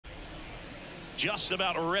just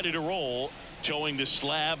about ready to roll. Towing the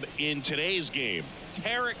slab in today's game,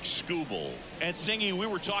 Tarek Skubal. And Singy, we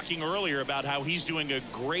were talking earlier about how he's doing a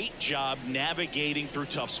great job navigating through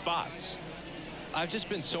tough spots. I've just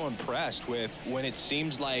been so impressed with when it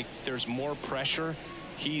seems like there's more pressure,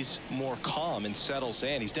 he's more calm and settles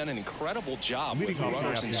in. He's done an incredible job with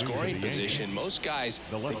runners in scoring position. Most guys,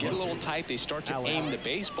 they get a little tight, they start to aim the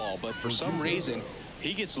baseball, but for some reason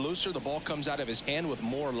he gets looser, the ball comes out of his hand with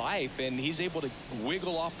more life, and he's able to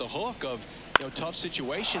wiggle off the hook of tough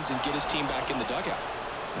situations and get his team back in the dugout.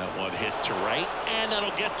 That one hit to right, and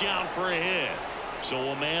that'll get down for a hit. So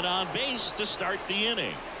a man on base to start the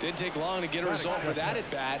inning. Didn't take long to get a result for that at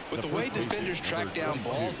bat. With the way defenders track down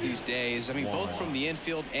balls these days, I mean, both from the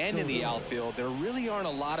infield and in the outfield, there really aren't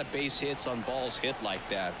a lot of base hits on balls hit like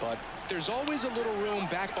that. But there's always a little room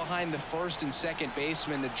back behind the first and second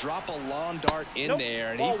baseman to drop a lawn dart in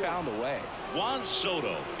there, and he found a way. Juan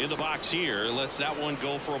Soto in the box here lets that one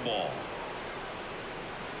go for a ball.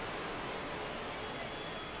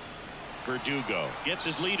 Verdugo gets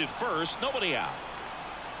his lead at first, nobody out.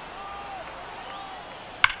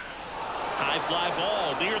 High fly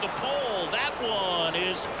ball near the pole. That one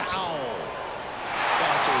is foul.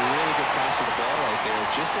 That's a really good pass of the ball right there.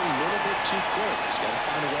 Just a little bit too quick. He's got to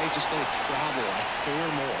find a way, just let it travel a hair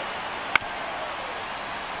more.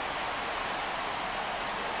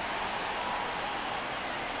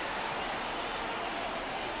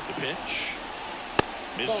 The pitch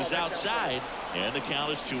misses outside, and the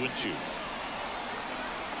count is 2-2.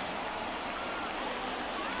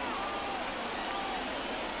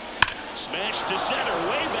 Smash to center,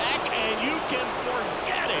 way back, and you can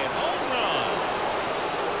forget it. Home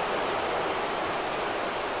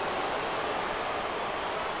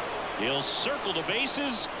run. He'll circle the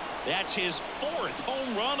bases. That's his 4th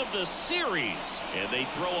home run of the series. And they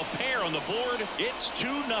throw a pair on the board. It's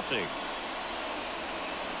 2-0.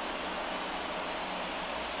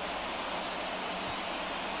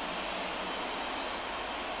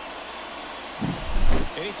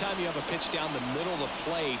 Anytime you have a pitch down the middle of the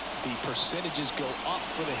plate, the percentages go up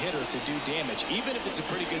for the hitter to do damage, even if it's a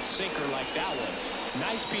pretty good sinker like that one.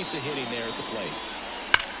 Nice piece of hitting there at the plate.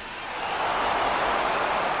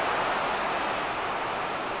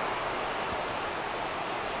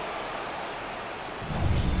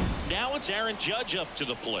 Now it's Aaron Judge up to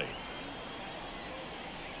the plate.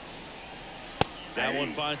 That one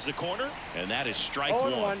finds the corner, and that is strike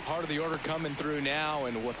one. Part of the order coming through now,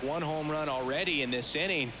 and with 1 home run already in this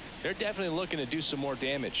inning, they're definitely looking to do some more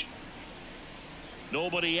damage.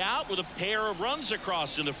 Nobody out with a pair of runs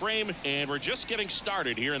across in the frame, and we're just getting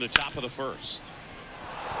started here in the top of the first.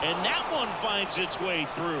 And that one finds its way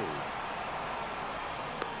through.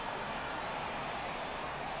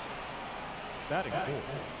 Batting fourth,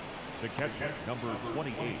 the catcher, number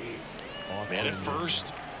 28. Man at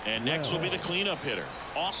first. And next will be the cleanup hitter,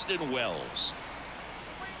 Austin Wells.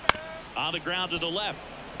 On the ground to the left.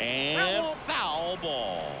 And foul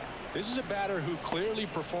ball. This is a batter who clearly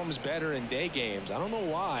performs better in day games. I don't know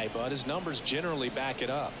why, but his numbers generally back it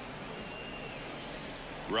up.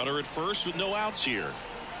 Runner at first with no outs here.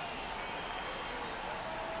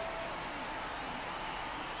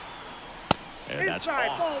 And that's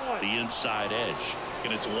off the inside edge.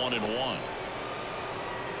 And it's 1-1.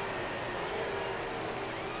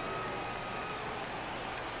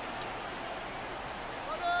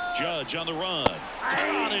 Judge on the run.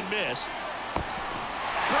 Turn on and miss.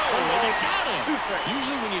 And they got him.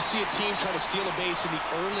 Usually when you see a team try to steal a base in the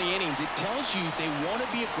early innings, it tells you they want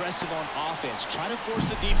to be aggressive on offense. Try to force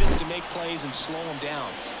the defense to make plays and slow them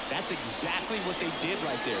down. That's exactly what they did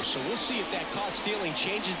right there. So we'll see if that caught stealing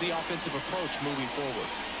changes the offensive approach moving forward.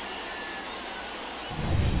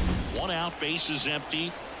 1 out, base is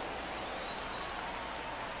empty.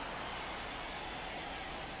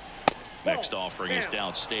 Next offering is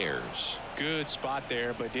downstairs. Good spot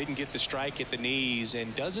there, but didn't get the strike at the knees,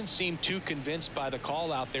 and doesn't seem too convinced by the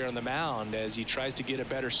call out there on the mound as he tries to get a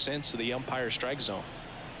better sense of the umpire strike zone.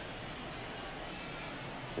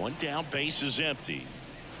 1 down, base is empty.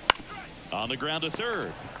 On the ground to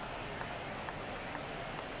third.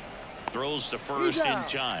 Throws to first in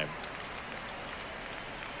time.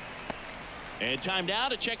 And time now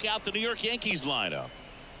to check out the New York Yankees lineup.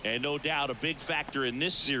 And no doubt a big factor in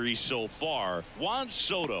this series so far, Juan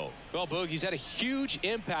Soto. Well, Boog, he's had a huge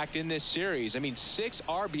impact in this series. I mean, 6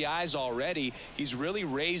 RBIs already. He's really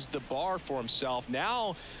raised the bar for himself.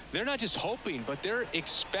 Now, they're not just hoping, but they're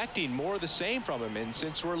expecting more of the same from him. And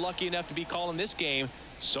since we're lucky enough to be calling this game,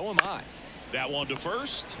 so am I. That one to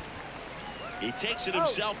first. He takes it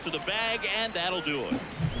himself to the bag, and that'll do it.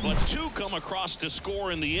 But 2 come across to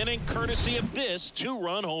score in the inning, courtesy of this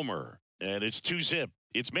 2-run homer. And it's 2-zip.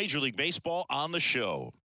 It's Major League Baseball on the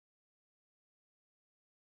show.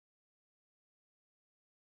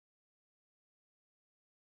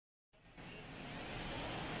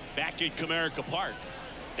 Back at Comerica Park.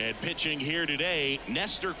 And pitching here today,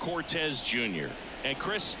 Nestor Cortez Jr. And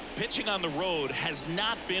Chris, pitching on the road has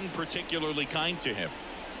not been particularly kind to him.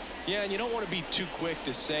 Yeah, and you don't want to be too quick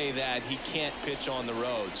to say that he can't pitch on the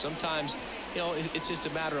road. Sometimes, you know, it's just a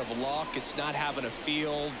matter of luck. It's not having a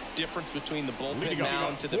feel. Difference between the bullpen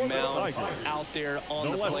mound to the mound out there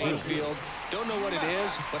on the playing field. Don't know what it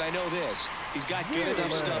is, but I know this. He's got good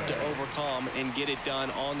enough stuff to overcome and get it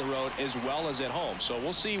done on the road as well as at home. So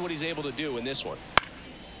we'll see what he's able to do in this one.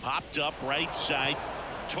 Popped up right side.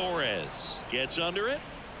 Torres gets under it.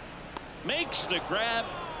 Makes the grab.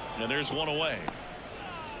 And there's one away.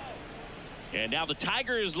 And now the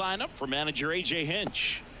Tigers line up for manager A.J.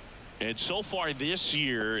 Hinch. And so far this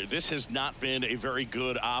year, this has not been a very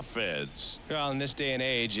good offense. Well, in this day and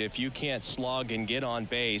age, if you can't slug and get on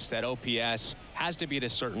base, that OPS has to be at a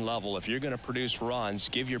certain level. If you're going to produce runs,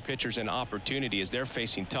 give your pitchers an opportunity as they're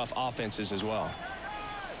facing tough offenses as well.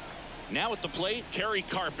 Now at the plate, Kerry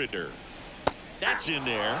Carpenter. That's in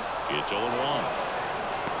there. It's 0-1.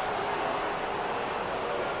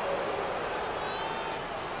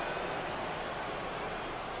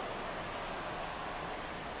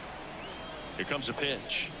 Here comes a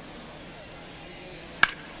pitch.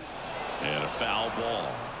 And a foul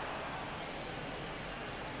ball.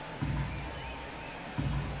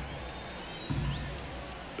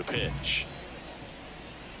 The pitch.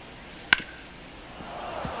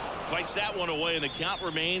 Fights that one away, and the count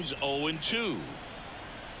remains 0-2.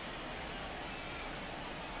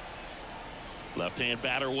 Left-hand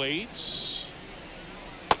batter waits.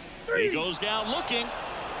 He goes down looking.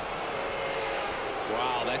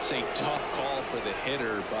 Wow, that's a tough call for the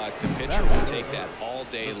hitter, but the pitcher will take that all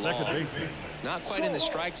day long. Not quite in the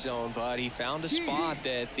strike zone, but he found a spot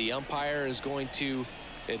that the umpire is going to,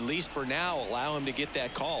 at least for now, allow him to get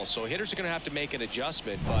that call. So hitters are going to have to make an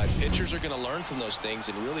adjustment, but pitchers are going to learn from those things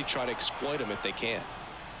and really try to exploit them if they can.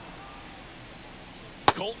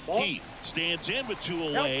 Colt Keith stands in with 2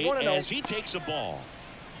 away as he takes a ball.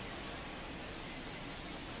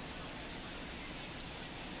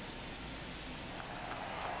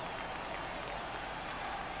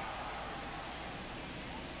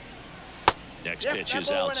 Next pitch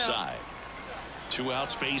is outside. 2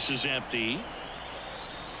 out, space is empty.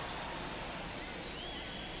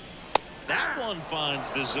 That one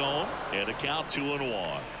finds the zone, and a count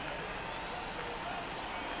 2-1.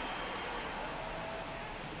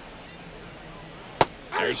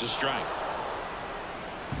 There's a strike.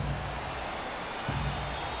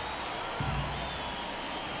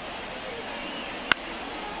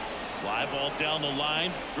 Fly ball down the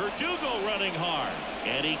line. Verdugo running hard,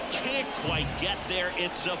 and he can't quite get there.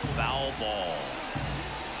 It's a foul ball.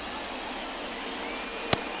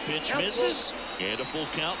 Pitch misses, and a full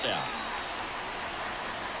count now.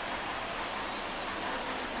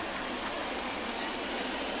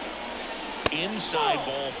 Inside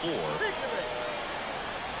ball 4.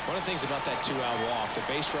 One of the things about that 2-out walk, the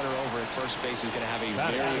base runner over at first base is going to have a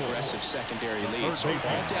very aggressive secondary lead. So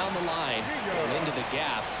ball down the line and into the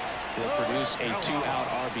gap will produce a 2-out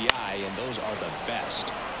RBI, and those are the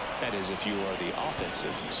best. That is, if you are the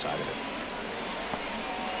offensive side of it.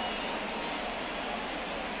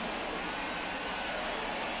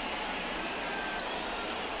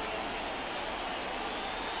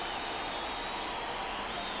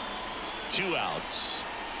 Two outs.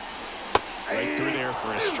 Right through there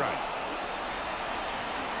for a strike.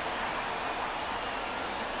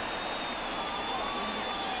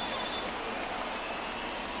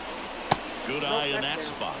 Good eye in that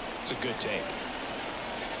spot. It's a good take.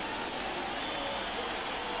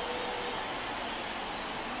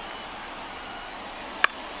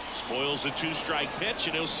 Spoils the 2-strike pitch,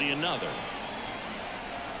 and he'll see another.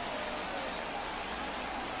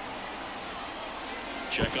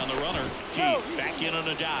 Check on the runner. Keith back in on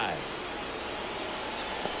a dive.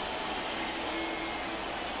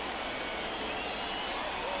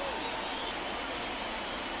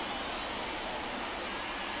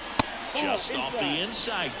 Just off the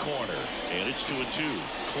inside corner, and it's 2-2.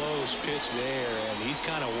 Close pitch there, and he's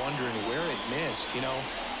kind of wondering where it missed. You know,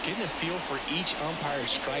 getting a feel for each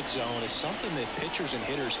umpire's strike zone is something that pitchers and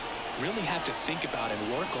hitters really have to think about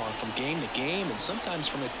and work on from game to game, and sometimes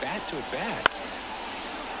from at bat to at bat.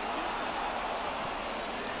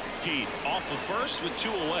 Keith off the first with 2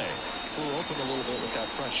 away. Flew open a little bit with that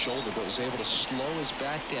front shoulder, but was able to slow his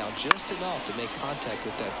back down just enough to make contact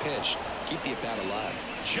with that pitch. Keep the at-bat alive.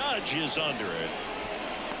 Judge is under it.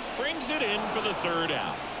 Brings it in for the 3rd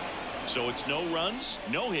out. So it's no runs,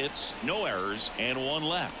 no hits, no errors, and 1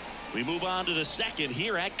 left. We move on to the second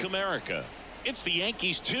here at Comerica. It's the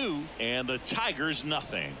Yankees 2 and the Tigers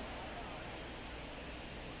nothing.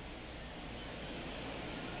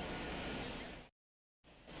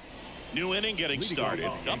 New inning getting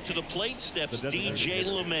started. Up to the plate steps DJ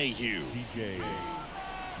LeMahieu. DJ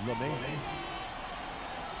LeMahieu.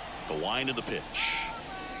 The wind of the pitch.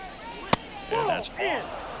 And that's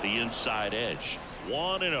off the inside edge.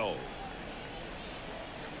 1-0.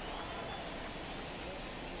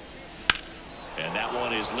 And that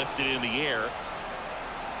one is lifted in the air.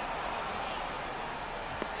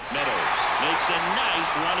 Meadows makes a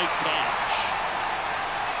nice running catch.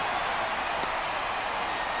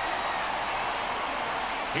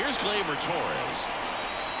 Here's Gleyber Torres.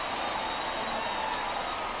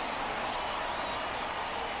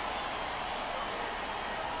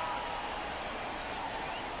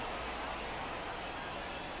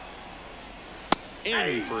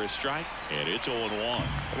 In for a strike, and it's 0-1.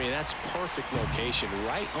 I mean, that's perfect location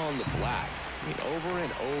right on the black. I mean, over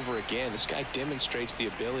and over again, this guy demonstrates the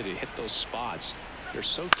ability to hit those spots. They're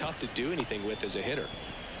so tough to do anything with as a hitter.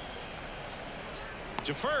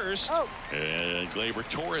 To first, and Gleyber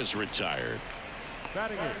Torres retired.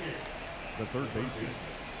 Batting it, the third baseman,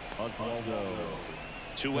 Oswaldo.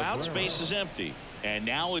 2 outs, base is empty. And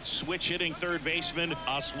now it's switch hitting third baseman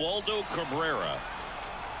Oswaldo Cabrera.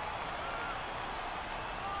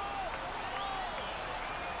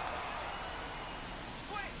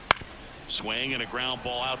 Swing and a ground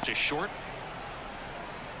ball out to short.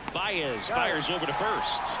 Baez fires over to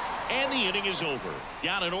first. And the inning is over.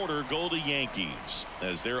 Down in order go the Yankees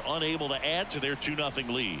as they're unable to add to their 2-0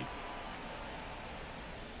 lead.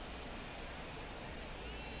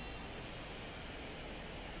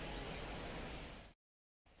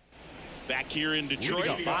 Back here in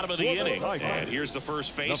Detroit, bottom of the inning. And here's the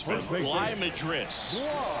first baseman, Bly Madris.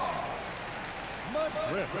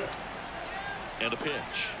 And a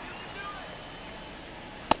pitch.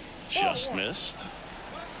 Just missed.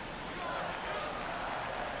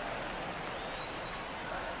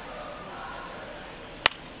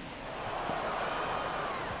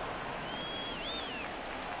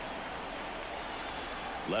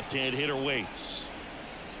 Left-hand hitter waits.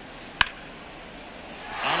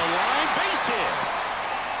 On a line, base hit.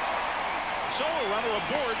 So a runner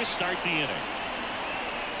aboard to start the inning.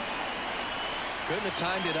 Couldn't have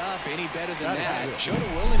timed it up any better than that. Showed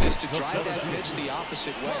a willingness to drive that pitch the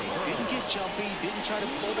opposite way. Didn't get jumpy, didn't try to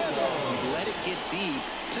pull the ball. He let it get deep,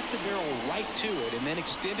 took the barrel right to it, and then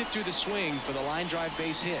extended through the swing for the line drive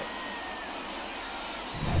base hit.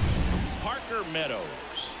 Parker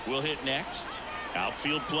Meadows will hit next.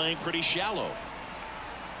 Outfield playing pretty shallow.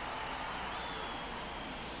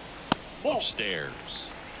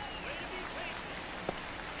 Upstairs.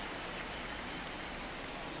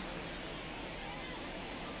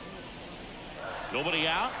 Nobody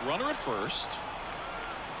out. Runner at first.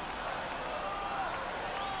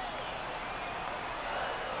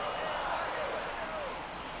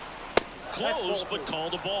 Close, but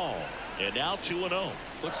called a ball. And now 2-0.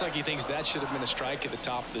 Looks like he thinks that should have been a strike at the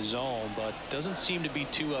top of the zone, but doesn't seem to be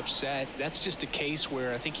too upset. That's just a case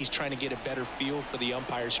where I think he's trying to get a better feel for the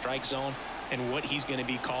umpire's strike zone and what he's going to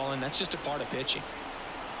be calling. That's just a part of pitching.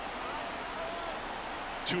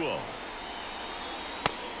 2-0.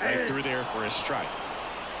 Right through there for a strike.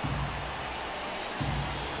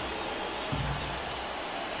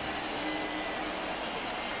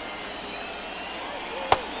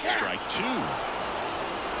 Strike 2.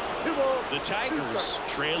 The Tigers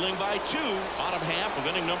trailing by 2, bottom half of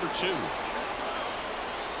inning number 2.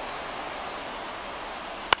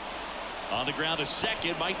 On the ground to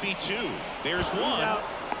second, might be 2. There's 1.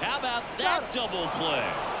 How about that double play?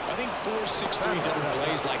 I think 4, 6, 3 double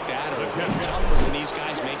plays like that are a bit tougher than these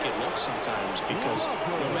guys make it look sometimes, because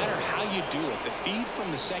no matter how you do it, the feed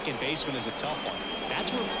from the second baseman is a tough one.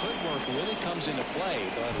 That's where footwork really comes into play,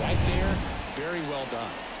 but right there, very well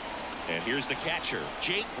done. And here's the catcher,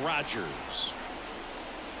 Jake Rogers.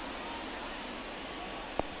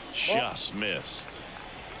 Just missed.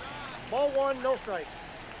 Ball 1, no strike.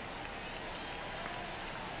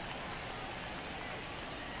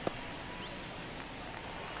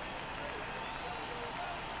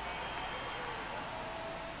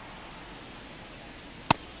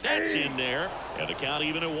 That's in there, and the count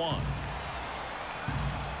even at 1.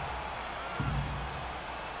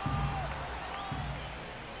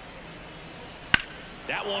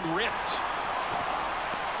 That one ripped.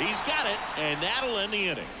 He's got it, and that'll end the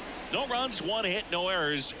inning. No runs, 1 hit, no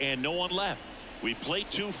errors, and no one left. We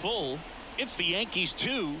played 2 full. It's the Yankees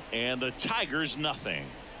 2 and the Tigers nothing.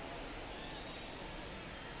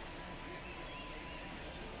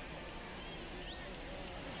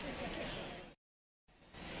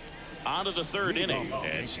 bottom of the third inning.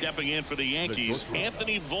 And stepping in for the Yankees,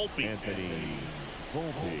 Anthony Volpe.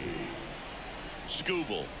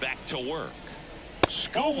 Skubal back to work.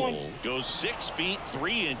 Skubal goes 6 feet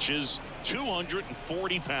 3 inches,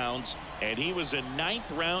 240 pounds, and he was a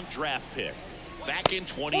 9th-round draft pick back in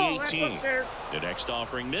 2018. The next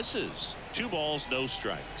offering misses. 2 balls, no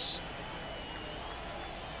strikes.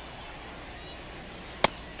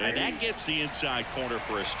 And that gets the inside corner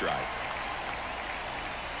for a strike.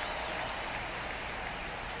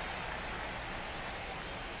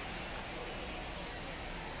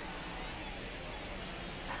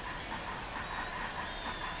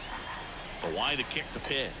 Why to kick the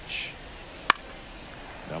pitch.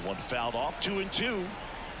 That one fouled off. 2-2.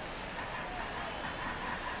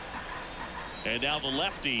 And now the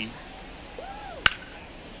lefty.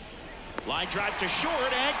 Line drive to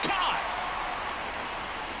short and caught.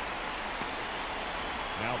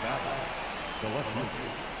 Now back the left-hander,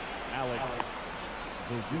 Alex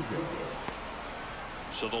Verdugo.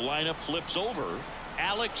 So the lineup flips over.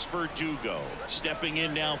 Alex Verdugo stepping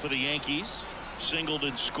in now for the Yankees. Singled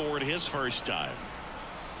and scored his first time.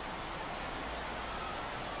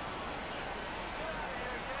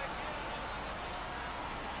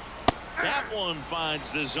 That one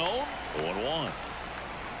finds the zone. 0-1.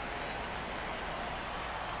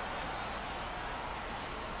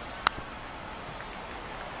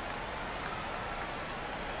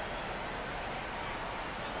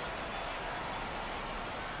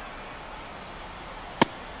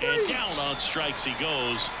 And down on strikes he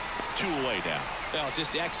goes. 2 away now. Well,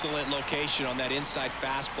 just excellent location on that inside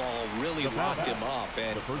fastball. Really locked him up.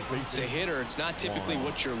 And it's a hitter. It's not typically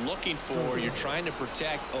what you're looking for. You're trying to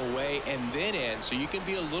protect away and then in. So you can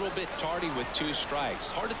be a little bit tardy with 2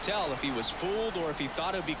 strikes. Hard to tell if he was fooled or if he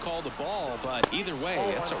thought it would be called a ball. But either way,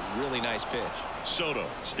 that's a really nice pitch. Soto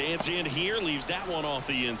stands in here, leaves that one off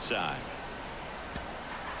the inside.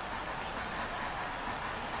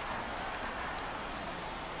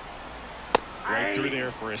 Right through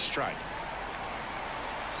there for a strike.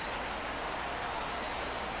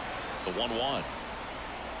 The 1-1.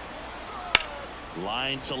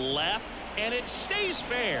 Line to left, and it stays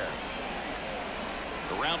fair.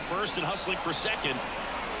 Around first and hustling for second.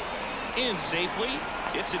 In safely.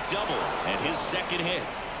 It's a double and his second hit.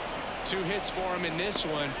 2 hits for him in this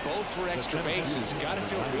one, both for extra bases. Got to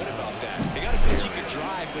feel good about that. They got a pitch he could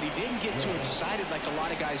drive, but he didn't get too excited like a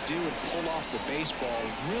lot of guys do and pull off the baseball.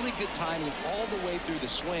 Really good timing all the way through the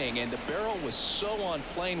swing, and the barrel was so on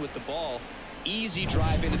plane with the ball. Easy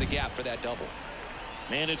drive into the gap for that double.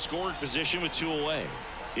 Man in scoring position with 2 away.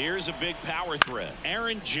 Here's a big power threat.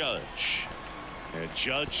 Aaron Judge. And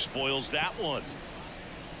Judge spoils that one.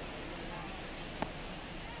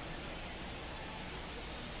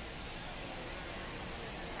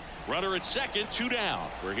 Runner at second, 2 down.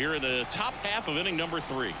 We're here in the top half of inning number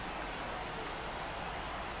 3.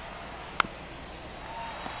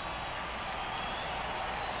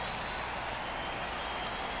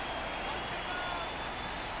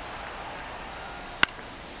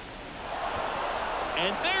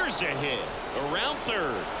 And there's a hit. Around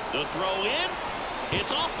third. The throw in.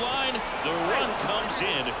 It's offline. The run comes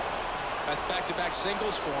in. That's back-to-back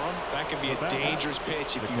singles for him. That can be a dangerous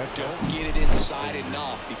pitch if you don't get it inside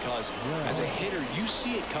enough, because as a hitter, you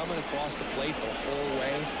see it coming across the plate the whole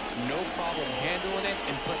way. No problem handling it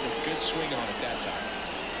and putting a good swing on it that time.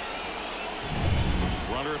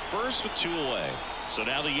 Runner at first with 2 away. So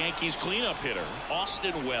now the Yankees cleanup hitter,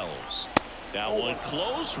 Austin Wells. That one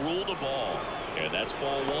close, ruled a ball. And that's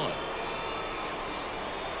ball 1.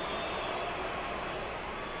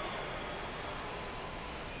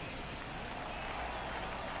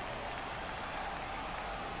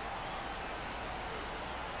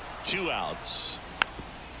 Two outs.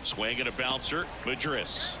 Swing and a bouncer.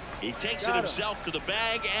 Madris. He takes it himself to the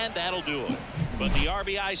bag, and that'll do it. But the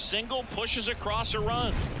RBI single pushes across a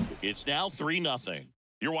run. It's now 3-0.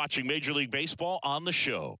 You're watching Major League Baseball on the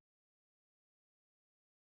show.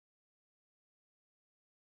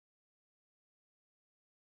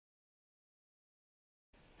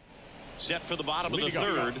 Set for the bottom of the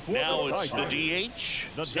third. Now it's the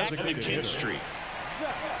DH, Zach McKinstry.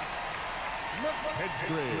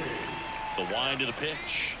 The wind to the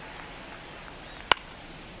pitch.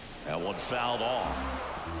 That one fouled off.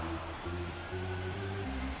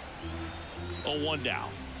 0-1 now.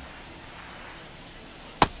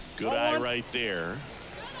 Good eye right there.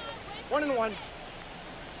 1-1.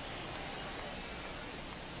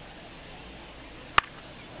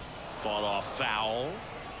 Fought off foul.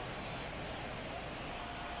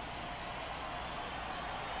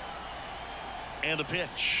 And the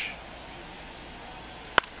pitch.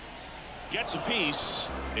 Gets a piece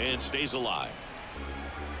and stays alive.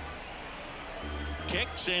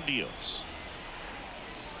 Kicks and deals.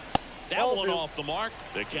 That one off the mark.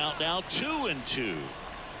 The count now 2-2.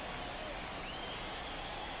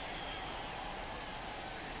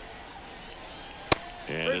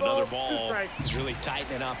 And another ball. He's really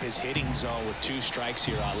tightening up his hitting zone with 2 strikes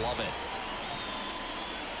here. I love it.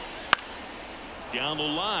 Down the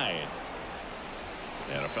line.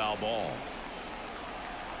 And a foul ball.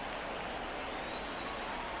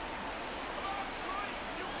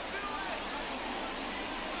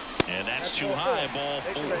 And that's too high, ball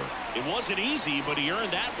 4. It wasn't easy, but he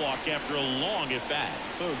earned that walk after a long at bat.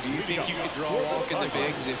 Oh, do you think you could draw a walk in the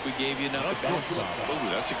bigs if we gave you enough at bats? Oh,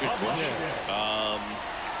 that's a good question.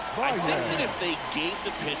 I think that if they gave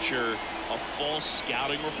the pitcher a false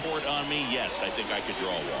scouting report on me, yes, I think I could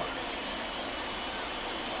draw a walk.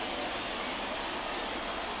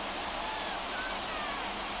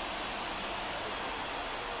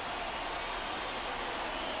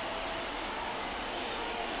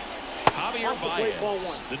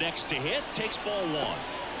 Baez, the next to hit, takes ball 1.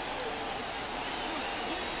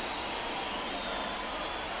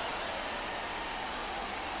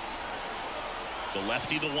 The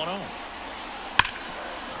lefty to 1-0.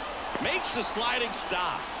 Makes the sliding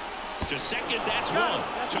stop. To second, that's 1.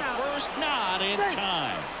 To first, not in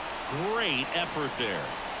time. Great effort there.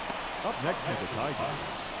 Up next is the Tigers.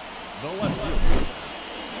 The left fielder.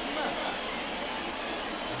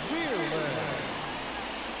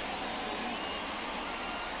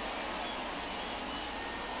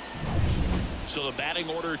 So the batting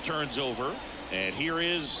order turns over, and here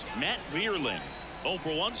is Matt Vierling. 0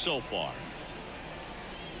 for 1 so far.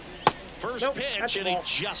 First pitch, and he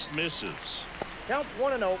just misses. Count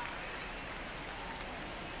 1-0.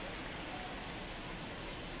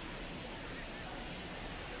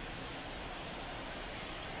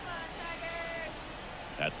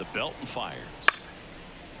 At the belt and fires.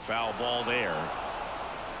 Foul ball there.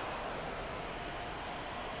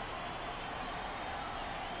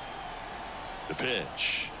 The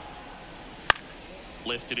pitch.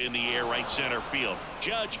 Lifted in the air, right center field.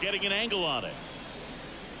 Judge getting an angle on it.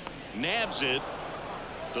 Nabs it.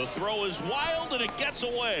 The throw is wild, and it gets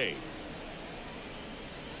away.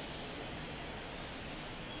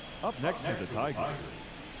 Up next is the Tigers.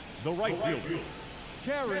 The right fielder,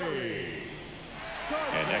 Kerry.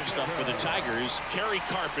 And next up for the Tigers, Kerry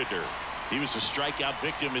Carpenter. He was a strikeout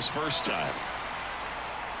victim his first time.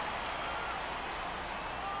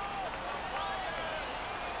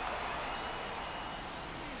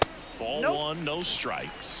 Ball 1, no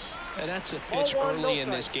strikes. And that's a pitch early in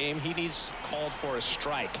this game. He needs called for a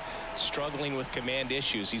strike. Struggling with command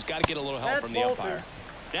issues. He's got to get a little help from the umpire.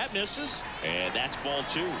 That misses, and that's ball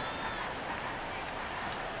 2.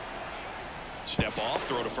 Step off,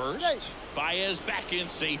 throw to first. Baez back in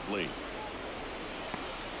safely.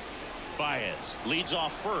 Baez leads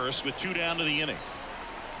off first with 2 down to the inning.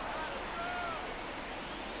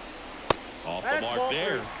 Off the mark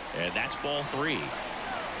there, and that's ball 3.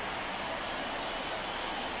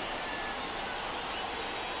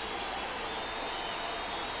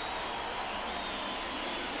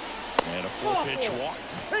 And a 4-pitch walk.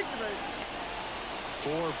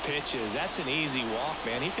 4 pitches. That's an easy walk,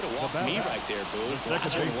 man. He could have walked me right there, Boo. The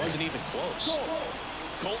last one wasn't even close.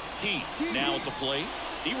 Colt Heat now at the plate.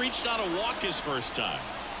 He reached out a walk his first time.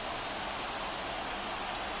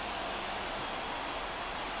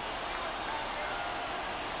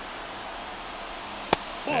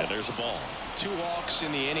 And there's a ball. 2 walks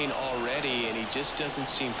in the inning already, and he just doesn't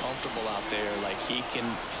seem comfortable out there. Like he can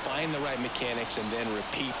find the right mechanics and then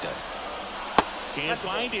repeat them. Can't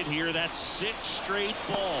find it here. That's 6 straight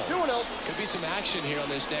balls. Could be some action here on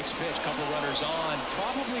this next pitch. Couple runners on.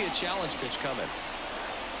 Probably a challenge pitch coming.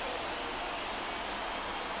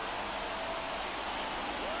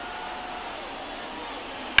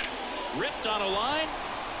 Ripped on a line.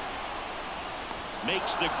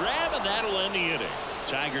 Makes the grab, and that'll end the inning.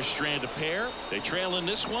 Tigers strand a pair. They trail in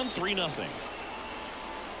this one 3-0.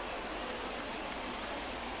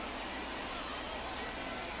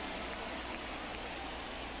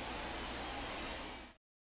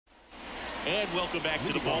 And welcome back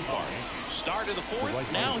to the ballpark. Start of the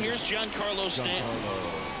 4th. Now here's Giancarlo Stanton.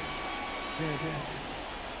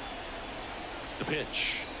 The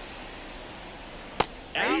pitch.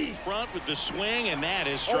 Out in front with the swing, and that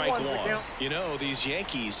is strike 1. You know, these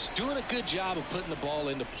Yankees doing a good job of putting the ball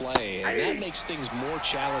into play, and that makes things more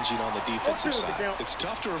challenging on the defensive side. It's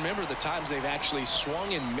tough to remember the times they've actually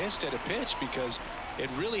swung and missed at a pitch because it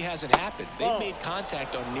really hasn't happened. They've made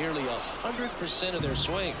contact on nearly 100% of their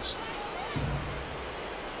swings.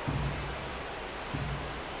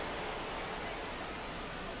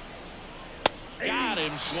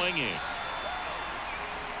 him swinging.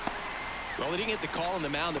 Well, he didn't get the call on the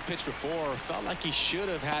mound the pitch before. Felt like he should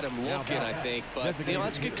have had him looking, I think. But, you know,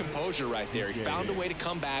 that's good composure right there. He found a way to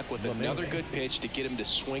come back with another good pitch to get him to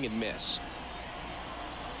swing and miss.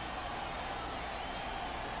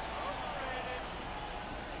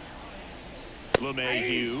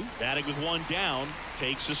 LeMahieu, batting with one down,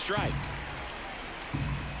 takes a strike.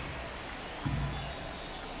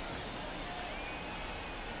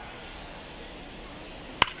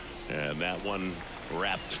 And that one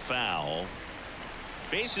wrapped foul.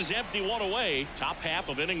 Base is empty, one away. Top half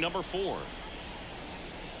of inning number 4.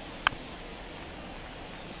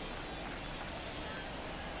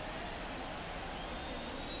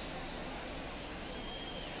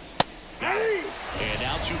 And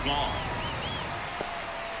now 2 gone.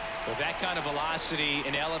 With that kind of velocity,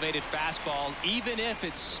 an elevated fastball, even if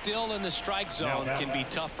it's still in the strike zone, can be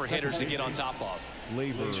tough for hitters to get on top of.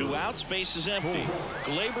 2 outs, base is empty.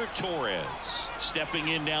 Gleyber Torres stepping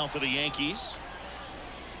in now for the Yankees.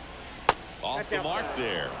 Off the mark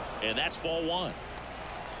there, and that's ball 1.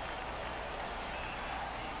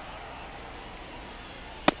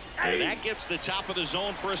 And that gets the top of the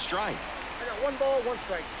zone for a strike. I got 1 ball, 1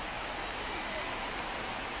 strike.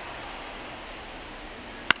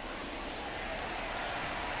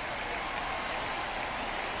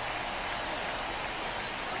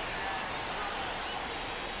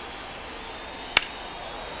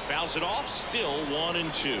 Fouls it off, still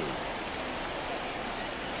 1-2.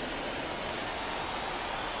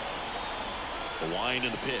 The wind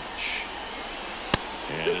and the pitch.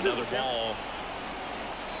 And another ball.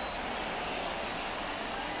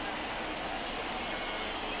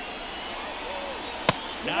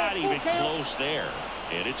 Not even close there.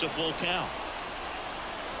 And it's a full count.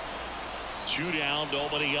 2 down,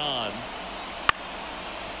 nobody on.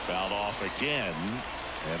 Fouled off again.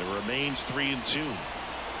 And it remains 3-2.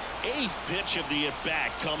 8th pitch of the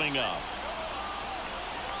at-bat coming up.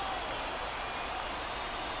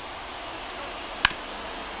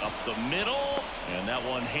 Up the middle, and that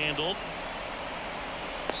one handled.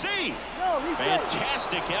 See,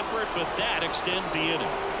 fantastic effort, but that extends the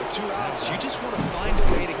inning. With 2 outs, you just want to find a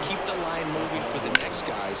way to keep the line moving for the next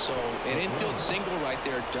guy. So an infield single right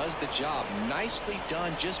there does the job. Nicely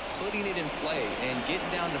done, just putting it in play and getting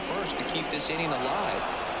down to first to keep this inning alive.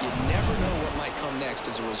 You never know what might come next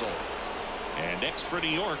as a result. And next for New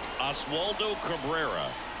York, Oswaldo Cabrera.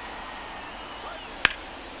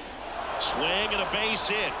 Swing and a base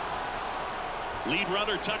hit. Lead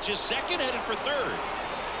runner touches second, headed for third.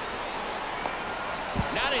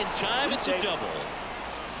 Not in time, it's a double.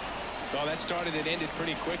 Well, that started and ended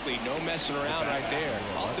pretty quickly. No messing around right there.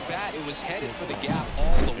 Off the bat, it was headed for the gap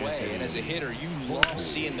all the way. And as a hitter, you love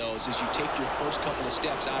seeing those as you take your first couple of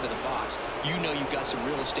steps out of the box. You know you've got some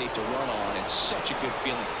real estate to run on. It's such a good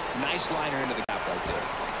feeling. Nice liner into the gap right there.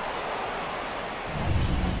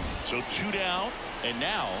 So 2 down, and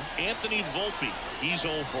now Anthony Volpe. He's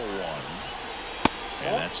 0 for 1.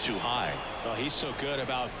 And that's too high. Well, he's so good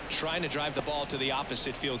about trying to drive the ball to the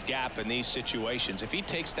opposite field gap in these situations. If he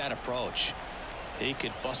takes that approach, he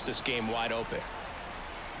could bust this game wide open.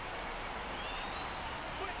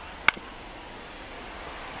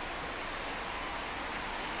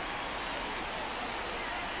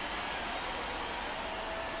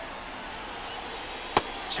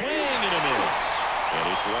 Swing and a miss. And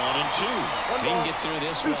it's 1-2. If he can get through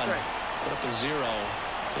this one, put up a 0.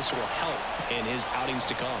 This will help in his outings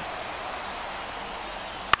to come.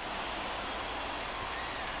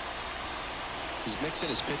 He's mixing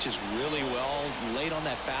his pitches really well. Late on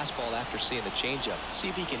that fastball after seeing the changeup. See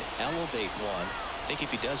if he can elevate one. I think if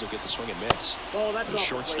he does, he'll get the swing and miss. Oh, that's the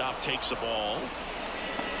shortstop takes the ball.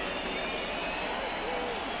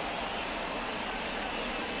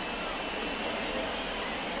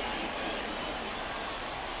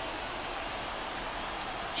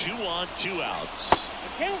 Two on, 2 outs.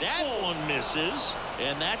 That one misses,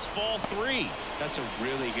 and that's ball 3. That's a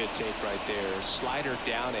really good take right there. Slider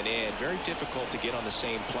down and in. Very difficult to get on the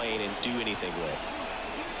same plane and do anything with.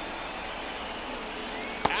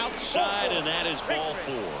 Outside, and that is ball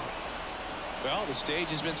 4. Well, the stage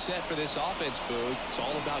has been set for this offense, Boog. It's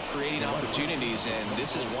all about creating opportunities, and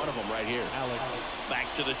this is one of them right here.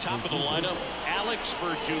 Back to the top of the lineup, Alex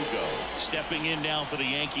Verdugo stepping in now for the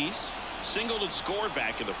Yankees. Singled and scored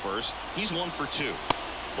back in the first. He's 1 for 2.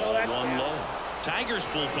 Ball 1 low. Tigers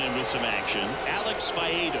bullpen with some action. Alex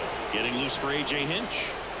Faedo getting loose for A.J.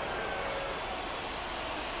 Hinch.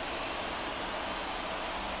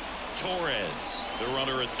 Torres, the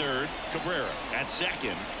runner at third. Cabrera at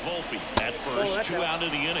second. Volpe at first. 2 out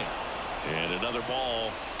of the inning. And another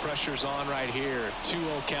ball. Pressure's on right here.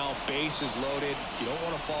 2-0 count, bases loaded. You don't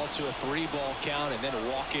want to fall to a 3-ball count and then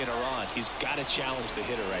walk in or on. He's got to challenge the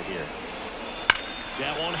hitter right here.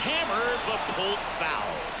 That one hammered, but pulled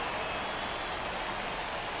foul.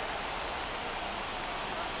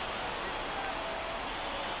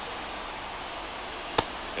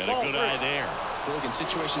 And a good eye there. Look, in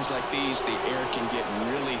situations like these, the air can get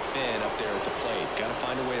really thin up there at the plate. Got to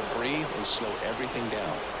find a way to breathe and slow everything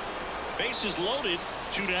down. Bases loaded,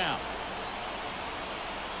 2 down.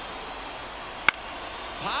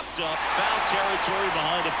 Popped up, foul territory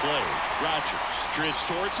behind the plate. Rogers drifts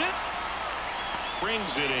towards it,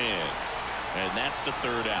 brings it in, and that's the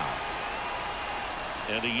 3rd out.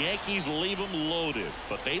 And the Yankees leave them loaded,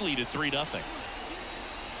 but they lead at 3-0.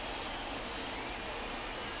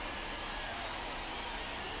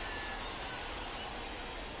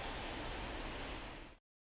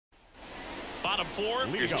 Bottom 4,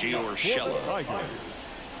 here's Gio Urshela.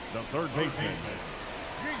 The third baseman,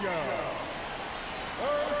 Gio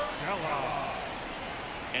Urshela.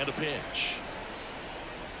 And a pitch.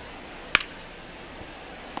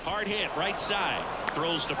 Hard hit, right side.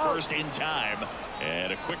 Throws to first in time.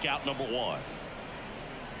 And a quick out, number 1.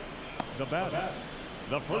 The batter,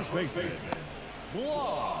 the first baseman,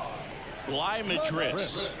 Bly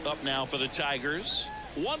Madris up now for the Tigers.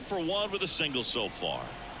 1 for 1 with a single so far.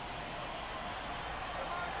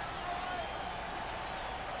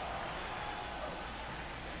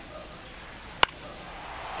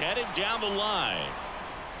 Headed down the line.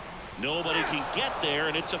 Nobody can get there,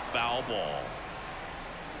 and it's a foul ball.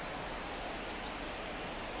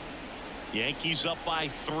 Yankees up by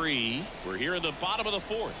 3. We're here in the bottom of the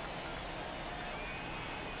 4th.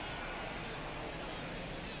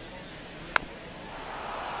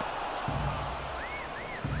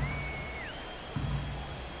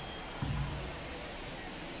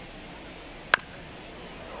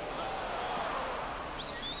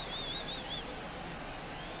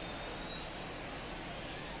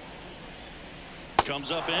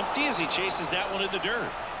 Comes up empty as he chases that one in the dirt.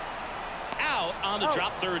 Out on the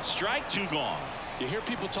drop, 3rd strike, 2 gone. You hear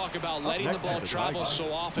people talk about letting the ball travel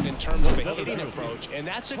so often in terms of a hitting approach, and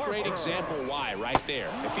that's a great example why right there.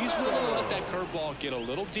 If he's willing to let that curveball get a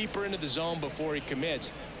little deeper into the zone before he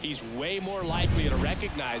commits, he's way more likely to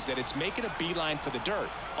recognize that it's making a beeline for the dirt.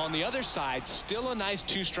 On the other side, still a nice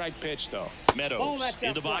 2-strike pitch, though. Meadows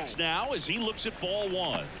in the box now as he looks at ball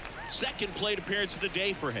 1. Second plate appearance of the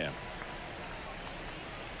day for him.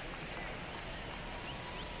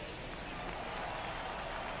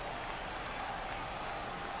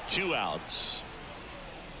 Two outs.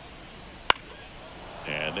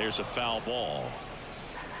 And there's a foul ball.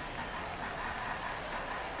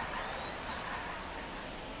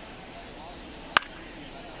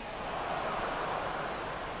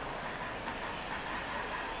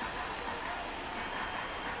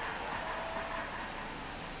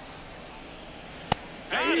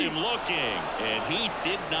 Got him looking, and he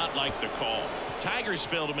did not like the call. Tigers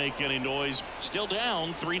fail to make any noise. Still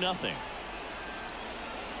down 3-0.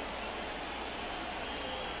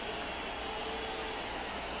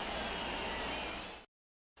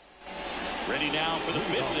 Ready now for the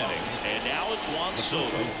 5th inning, and now it's Juan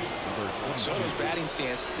Soto. Soto's batting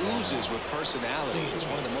stance oozes with personality. It's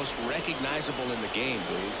one of the most recognizable in the game,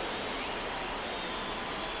 dude.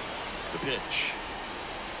 The pitch.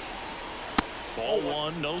 Ball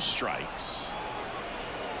 1, no strikes.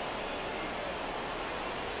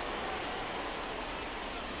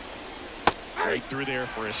 Right through there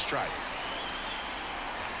for a strike.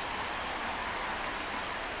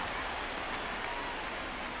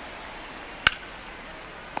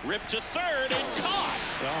 Ripped to 3rd and caught.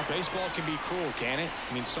 Well, baseball can be cruel, can it?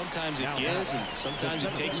 I mean, sometimes it gives and sometimes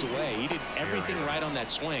it takes away. He did everything right on that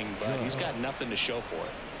swing, but he's got nothing to show for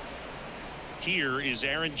it. Here is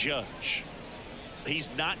Aaron Judge. He's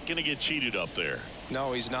not going to get cheated up there.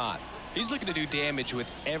 No, he's not. He's looking to do damage with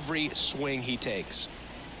every swing he takes.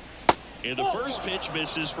 And the first pitch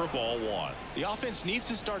misses for ball 1. The offense needs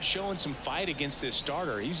to start showing some fight against this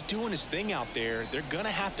starter. He's doing his thing out there. They're going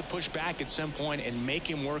to have to push back at some point and make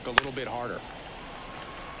him work a little bit harder.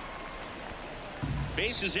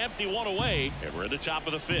 Base is empty, 1 away, and we're at the top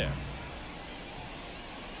of the 5th.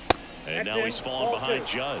 And now he's fallen behind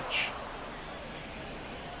Judge.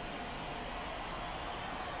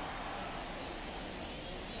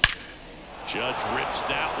 Judge rips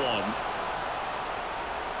that one.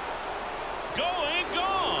 Going,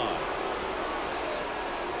 gone.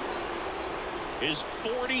 His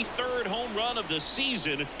 43rd home run of the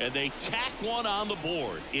season, and they tack one on the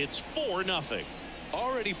board. It's 4-0.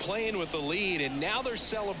 already playing with the lead, and now they're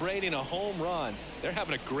celebrating a home run. They're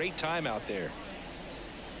having a great time out there.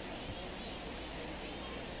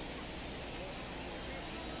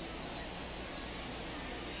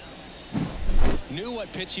 Knew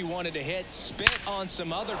what pitch he wanted to hit, spit on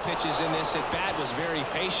some other pitches in this at bat, was very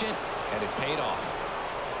patient, and it paid off.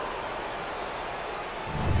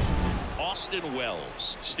 Austin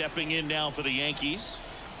Wells stepping in now for the Yankees.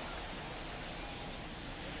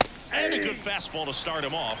 And a good fastball to start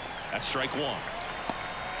him off. That's strike one.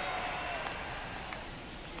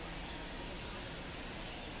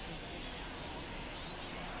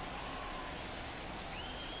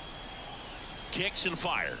 Kicks and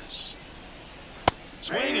fires.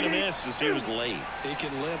 Swing and a miss as he was late. He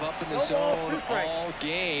can live up in the zone all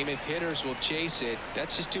game if hitters will chase it.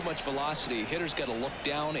 That's just too much velocity. Hitters got to look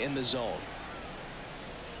down in the zone.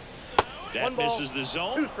 That misses the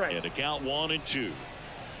zone, and a count 1-2.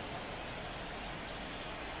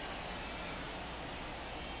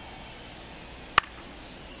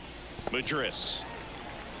 Madris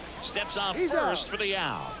steps on first for the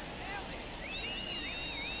out.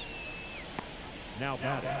 Now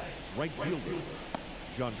batting, right fielder,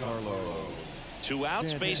 Giancarlo. 2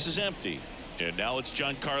 outs, base is empty. And now it's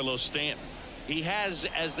Giancarlo Stanton. He has,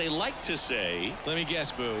 as they like to say, let me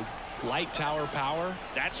guess, Boog, light tower power?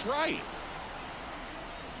 That's right.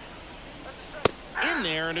 In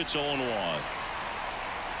there, and it's 0-1.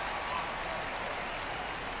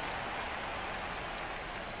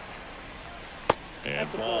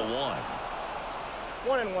 And ball 1.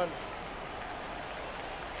 1-1.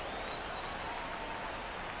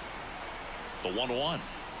 The 1-1.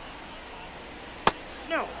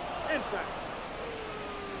 No, inside.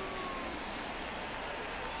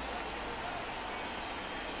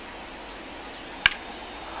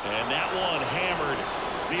 And that one hammered.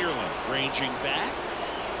 Vierling ranging back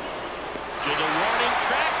to the warning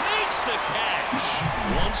track, makes the catch.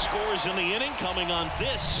 1 scores in the inning, coming on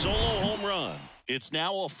this solo home run. It's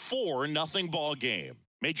now a 4-0 ball game.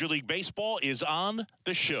 Major League Baseball is on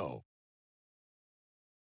the show.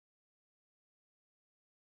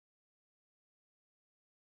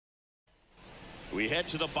 We head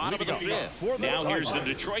to the bottom of the 5th. Now here's the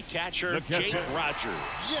Detroit catcher, Jake Rogers.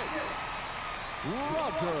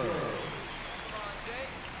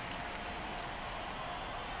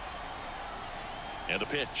 And a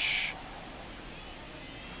pitch.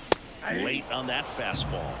 Late on that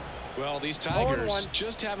fastball. Well, these Tigers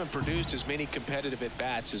just haven't produced as many competitive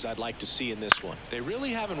at-bats as I'd like to see in this one. They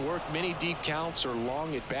really haven't worked many deep counts or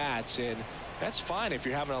long at-bats, and that's fine if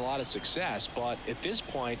you're having a lot of success, but at this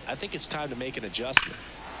point, I think it's time to make an adjustment.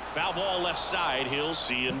 Foul ball left side. He'll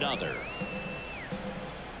see another.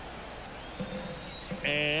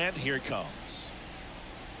 And here it comes.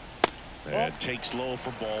 And takes low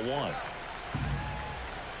for ball 1.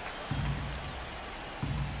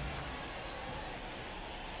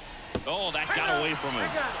 Oh, that got away from him.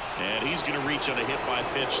 And he's going to reach on a hit by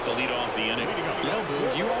pitch to lead off the inning. You know,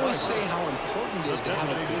 Boog, you always say how important it is to have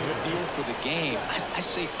a good feel for the game. I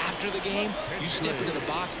say after the game, you step into the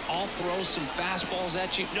box, I'll throw some fastballs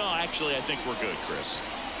at you. No, actually, I think we're good, Chris.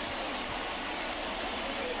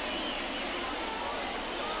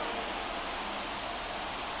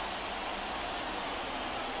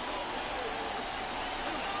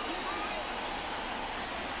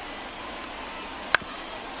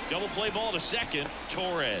 Double play ball to second.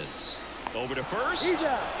 Torres over to first,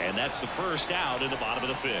 and that's the first out in the bottom of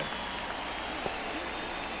the 5th.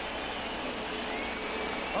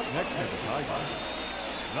 Up next is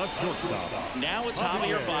the shortstop. Now it's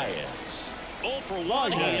Javier Baez. 0 for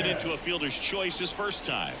 1. He hit into a fielder's choice his first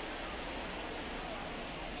time.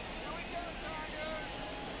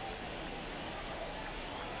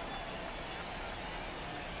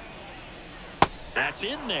 That's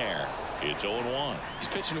in there. It's 0-1. He's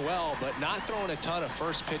pitching well, but not throwing a ton of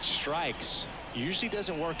first pitch strikes. Usually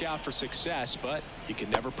doesn't work out for success, but you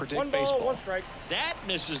can never predict 1 ball, baseball. 1 strike. That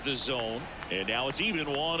misses the zone, and now it's even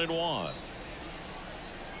 1-1.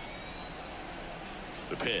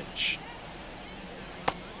 The pitch.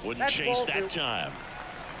 Wouldn't chase that time.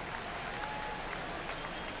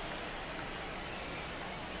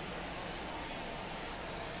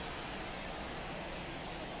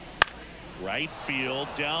 Right field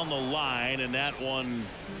down the line, and that one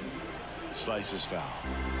slices foul.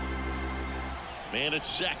 Man at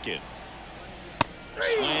second.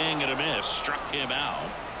 Swing and a miss. Struck him out.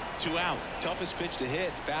 2 out. Toughest pitch to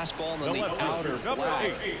hit. Fastball on the outer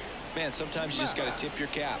black. Man, sometimes you just got to tip your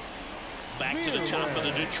cap. Back to the top of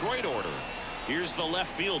the Detroit order. Here's the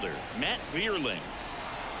left fielder, Matt Vierling.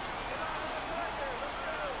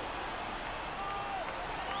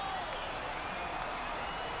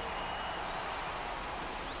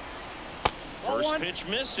 First pitch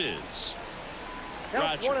misses.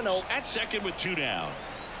 Rogers at second with 2 down.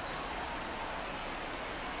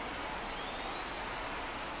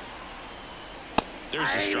 There's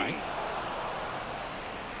a strike.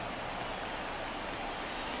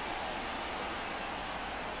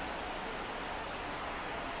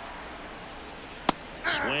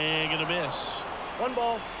 Swing and a miss. 1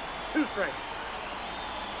 ball, 2 strikes.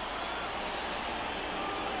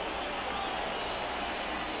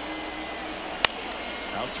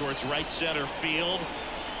 Out towards right center field.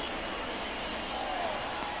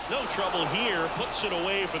 No trouble here. Puts it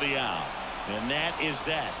away for the out. And that is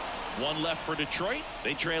that. 1 left for Detroit.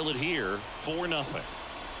 They trail it here 4-0.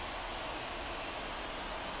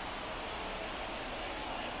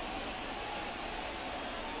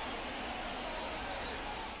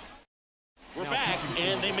 We're back,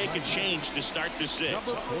 and they make a change to start the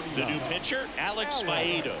 6th. The new pitcher, Alex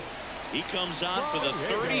VIVO. He comes on for the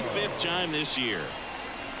 35th time this year.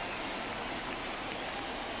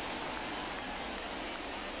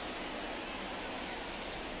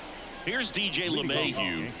 Here's DJ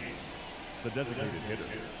LeMahieu. The designated hitter,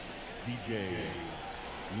 DJ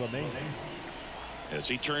LeMahieu. As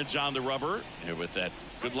he turns on the rubber, and with that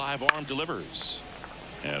good live arm delivers.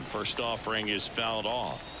 And first offering is fouled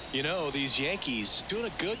off. You know, these Yankees doing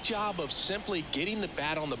a good job of simply getting the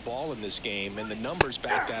bat on the ball in this game, and the numbers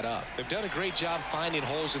back that up. They've done a great job finding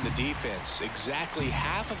holes in the defense. Exactly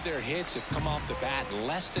half of their hits have come off the bat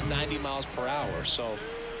less than 90 miles per hour. So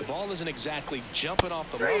the ball isn't exactly jumping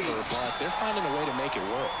off the lumber, but they're finding a way to make it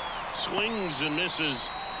work. Swings and misses,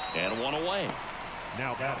 and 1 away.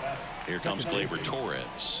 Now back. Here comes Gleyber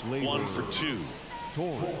Torres. 1 for 2.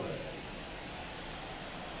 Torres.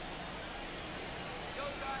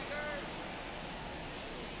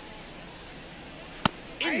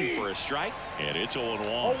 In for a strike, and it's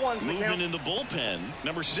 0-1. Movement in the bullpen.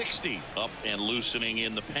 Number 60 up and loosening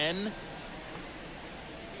in the pen.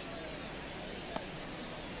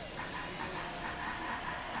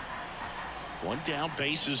 One down,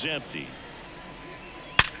 base is empty.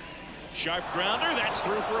 Sharp grounder, that's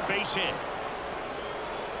through for a base hit.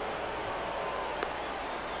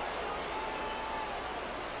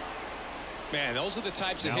 Man, those are the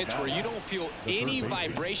types of hits where you don't feel any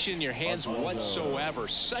vibration in your hands whatsoever.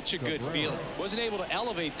 Such a good feeling. Wasn't able to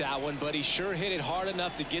elevate that one, but he sure hit it hard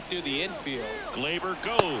enough to get through the infield. Gleyber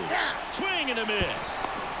goes. Swing and a miss.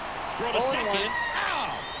 Throw to second.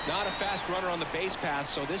 Ow! Not a fast runner on the base path,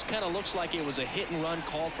 so this kind of looks like it was a hit and run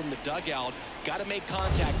call from the dugout. Got to make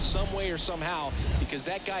contact some way or somehow, because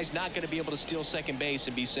that guy's not going to be able to steal second base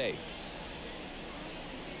and be safe.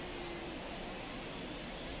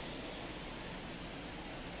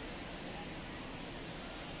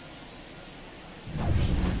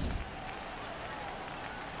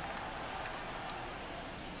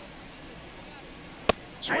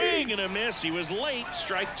 Swing and a miss. He was late.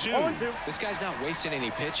 Strike 2. This guy's not wasting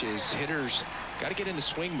any pitches. Hitters got to get into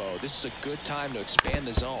swing mode. This is a good time to expand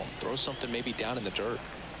the zone. Throw something maybe down in the dirt.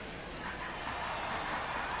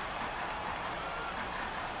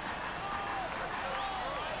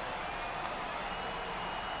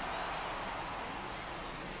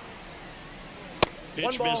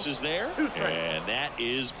 Pitch misses there, and that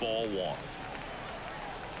is ball 1.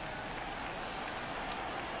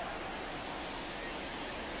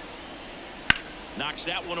 Knocks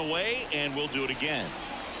that one away, and we'll do it again.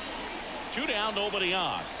 2 down, nobody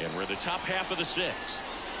on, and we're the top half of the 6th.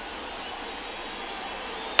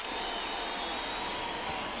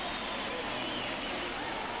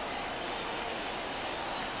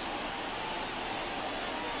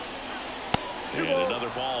 And another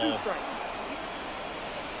ball.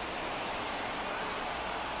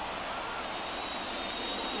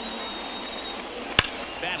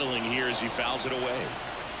 Battling here as he fouls it away.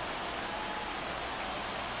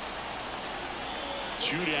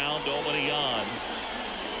 2 down, nobody on.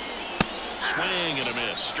 Swing and a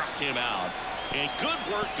miss. Struck him out. And good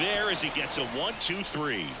work there as he gets a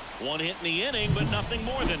 1-2-3. 1 hit in the inning, but nothing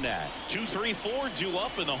more than that. 2-3-4 due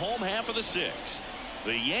up in the home half of the 6th.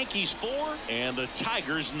 The Yankees 4 and the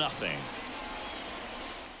Tigers nothing.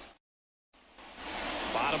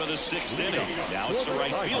 Bottom of the 6th inning. Now it's the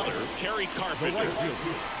right fielder, Kerry Carpenter.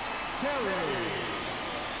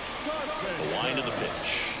 The line of the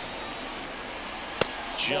pitch.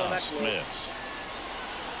 Just missed.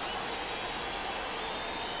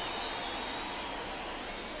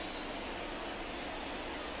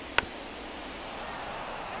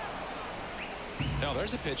 Now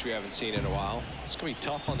there's a pitch we haven't seen in a while. It's going to be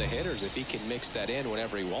tough on the hitters if he can mix that in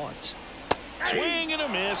whenever he wants. Swing and a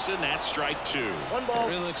miss, and that's strike 2. One ball.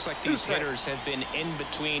 It really looks like these hitters have been in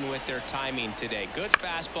between with their timing today. Good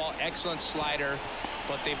fastball, excellent slider,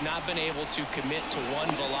 but they've not been able to commit to one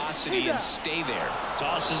velocity and stay there.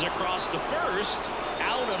 Tosses across the first.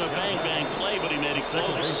 Out on a bang-bang play, but he made it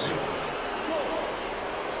close.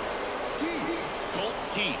 Colt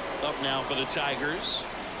Keith up now for the Tigers.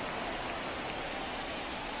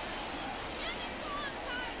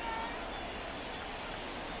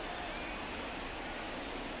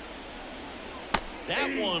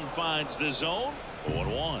 That one finds the zone.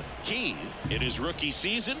 0-1. Keith, in his rookie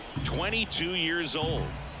season, 22 years old,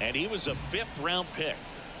 and he was a 5th-round pick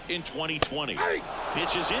in 2020.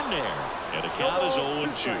 Pitches in there, and the count is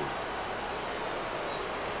 0-2.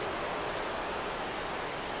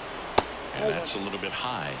 And that's a little bit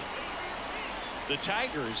high. The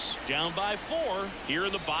Tigers down by 4 here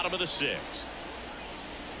in the bottom of the 6th.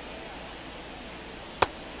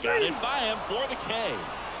 Got it by him for the K.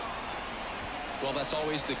 Well, that's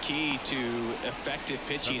always the key to effective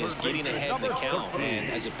pitching, is getting ahead in the count. And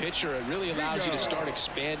as a pitcher, it really allows you to start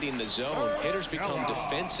expanding the zone. Hitters become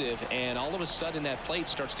defensive, and all of a sudden that plate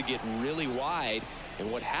starts to get really wide.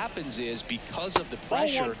 And what happens is, because of the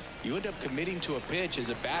pressure, you end up committing to a pitch as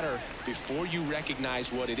a batter before you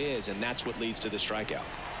recognize what it is, and that's what leads to the strikeout.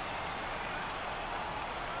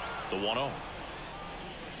 The 1-0.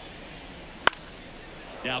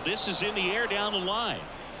 Now this is in the air down the line.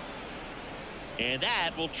 And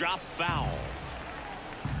that will drop foul.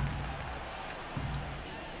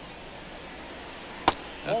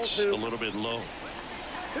 That's a little bit low.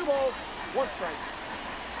 2 balls, 1 strike.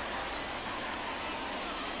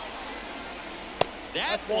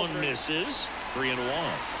 That one misses. 3-1.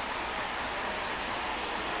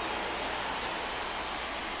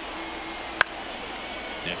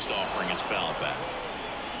 Next offering is foul back.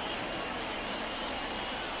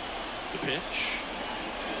 The pitch.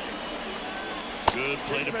 Good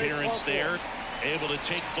plate appearance there. Able to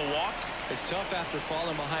take the walk. It's tough after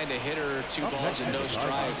falling behind a hitter, 2 balls and no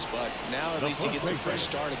strikes, but now at least he gets a fresh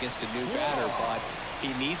start against a new batter. But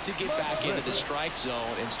he needs to get back into the strike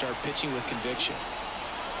zone and start pitching with conviction.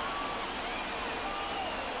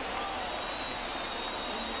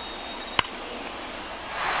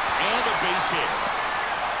 And a base hit.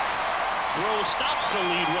 Throw stops the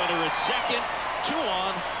lead runner at second. 2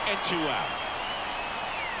 on and 2 out.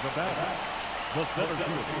 The batter, the center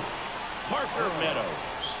fielder, Parker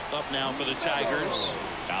Meadows up now for the Tigers.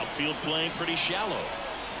 Outfield playing pretty shallow.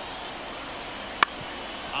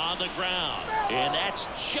 On the ground, and that's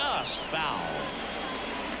just foul.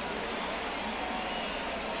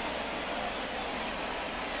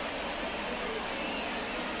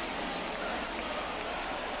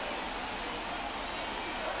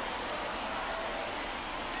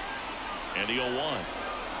 And the 0-1.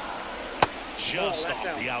 Just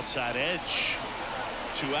off the outside edge.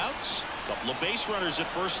 2 outs. Couple of base runners at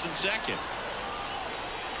first and second.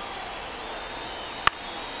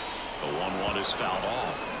 The 1-1 is fouled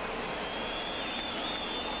off.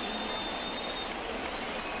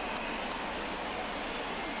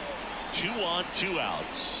 Two on, 2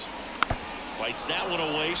 outs. Fights that one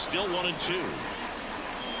away. Still 1-2.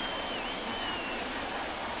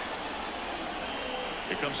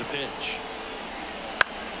 Here comes a pitch.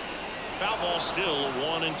 Foul ball, still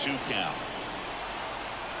 1-2 count.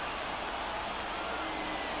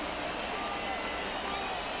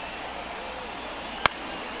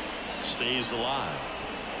 Stays alive.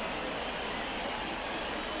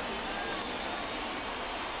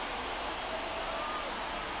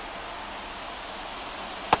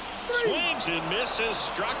 Swings and misses,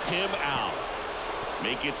 struck him out.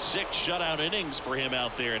 Make it 6 shutout innings for him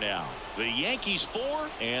out there now. The Yankees 4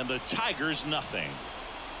 and the Tigers nothing.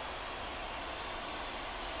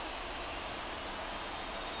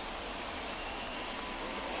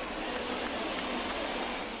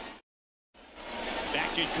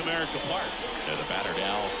 Back at Comerica Park. And the batter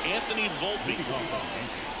now, Anthony Volpe.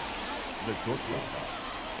 the shortstop,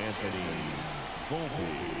 Anthony Volpe.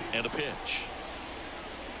 And a pitch.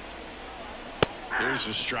 There's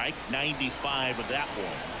a strike. 95 of that one.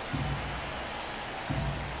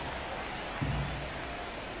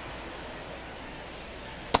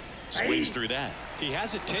 Swings through that. He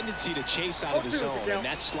has a tendency to chase out of the zone, and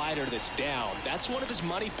that slider that's down, that's one of his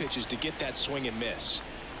money pitches to get that swing and miss.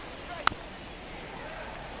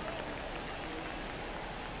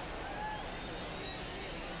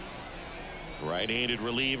 Right-handed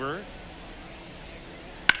reliever.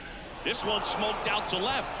 This one smoked out to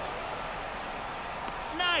left.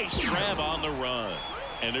 Nice grab on the run.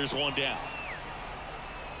 And there's one down.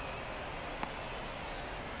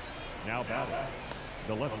 Now batting,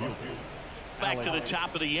 the left fielder, back to the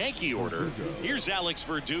top of the Yankee order. Here's Alex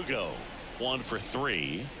Verdugo. 1 for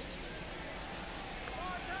 3.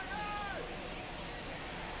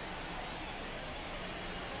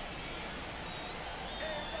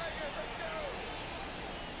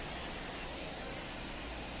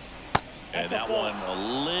 And that one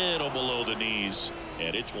a little below the knees,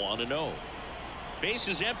 and it's 1-0.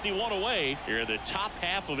 Bases empty, 1 away here in the top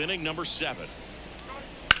half of inning number 7.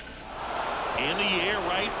 In the air,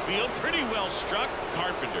 right field, pretty well struck.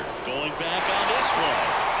 Carpenter going back on this one,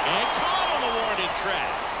 and caught on the warning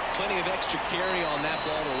track. Plenty of extra carry on that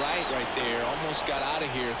ball to right there. Almost got out of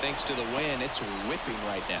here thanks to the wind. It's whipping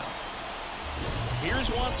right now.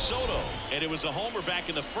 Here's Juan Soto, and it was a homer back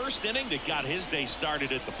in the first inning that got his day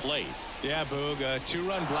started at the plate. Yeah, Boog, a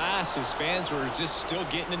 2-run blast. His fans were just still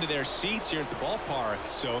getting into their seats here at the ballpark.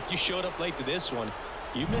 So if you showed up late to this one,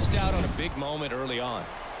 you missed out on a big moment early on.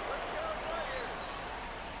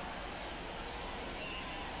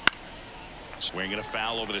 Swinging a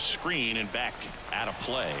foul over the screen and back out of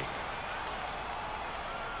play.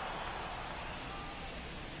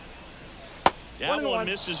 That one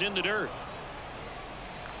misses in the dirt.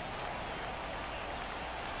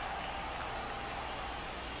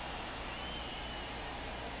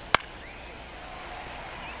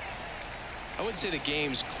 I wouldn't say the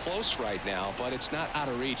game's close right now, but it's not out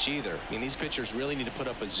of reach either. I mean, these pitchers really need to put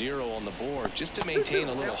up a 0 on the board just to maintain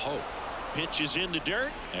a little hope. Pitch is in the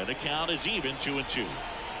dirt, and the count is even, 2-2.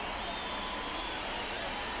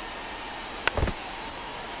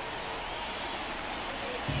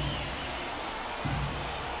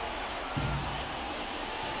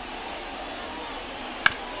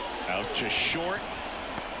 Out to short.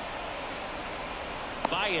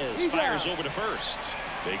 Baez fires over to first.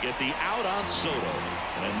 They get the out on Soto,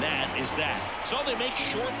 and that is that. So they make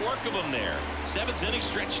short work of them there. 7th inning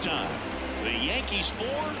stretch time. The Yankees 4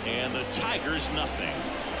 and the Tigers nothing.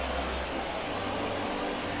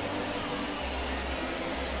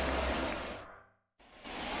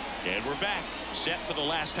 And we're back, set for the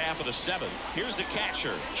last half of the 7th. Here's the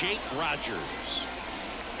catcher, Jake Rogers.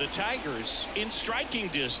 The Tigers in striking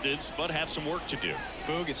distance, but have some work to do.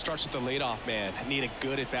 Boog, it starts with the leadoff man. I need a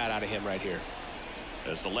good at-bat out of him right here.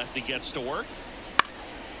 As the lefty gets to work.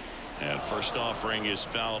 And first offering is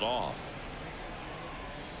fouled off.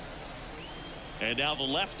 And now the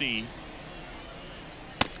lefty.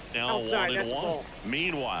 Now 1-1.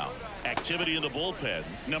 Meanwhile, activity in the bullpen.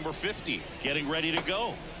 Number 50 getting ready to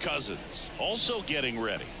go. Cousins also getting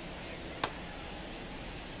ready.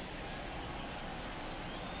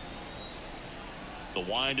 The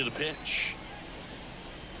wind of the pitch.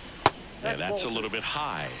 And that's a little bit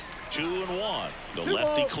high. 2-1. The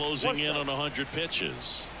lefty closing in on 100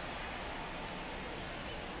 pitches.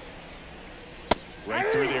 Right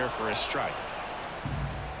through there for a strike.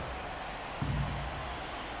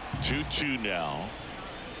 2-2 now.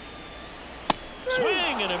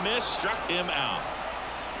 Swing and a miss, struck him out.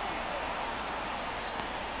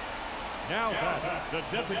 Now the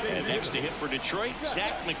designated. And next to hit for Detroit,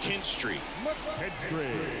 Zach McKinstry.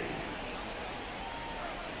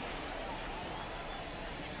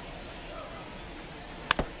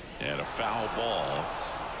 And a foul ball.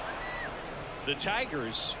 The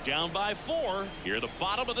Tigers down by 4 here at the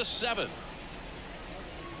bottom of the 7th.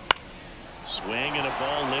 Swing and a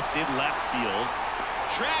ball lifted left field.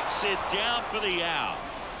 Tracks it down for the out.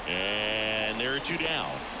 And there are 2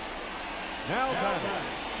 down. Now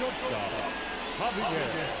shortstop,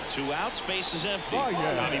 Javier. 2 outs, base is empty.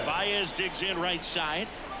 Javi Baez digs in right side.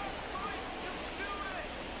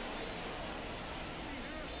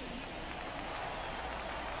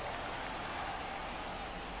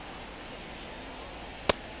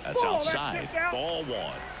 That's outside. Ball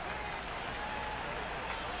 1.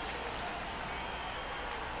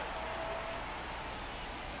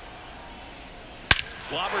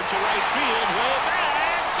 Clobbered to right field, way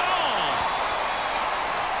back, gone.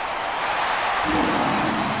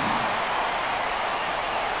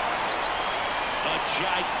 A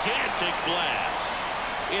gigantic blast.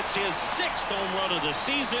 It's his 6th home run of the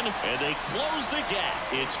season, and they close the gap.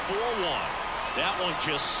 It's 4-1. That one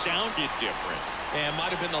just sounded different. Man,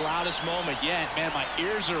 might have been the loudest moment yet. Man, my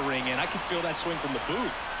ears are ringing. I can feel that swing from the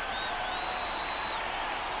booth.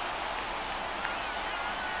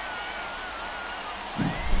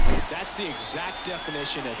 That's the exact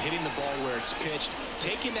definition of hitting the ball where it's pitched,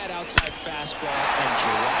 taking that outside fastball and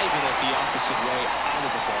driving it the opposite way out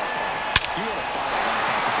of the ballpark. You want to follow that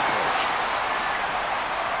type of approach.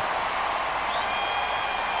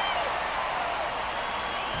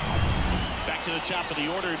 Back to the top of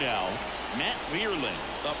the order now. Matt Vierling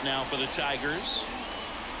up now for the Tigers.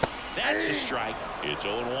 That's a strike. It's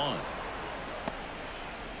 0-1.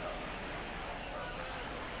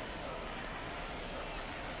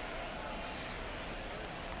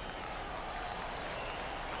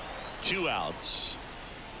 2 outs.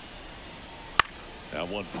 That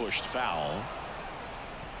one pushed foul.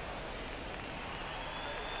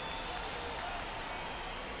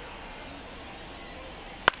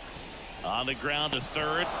 On the ground to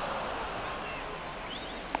third.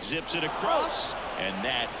 Zips it across, and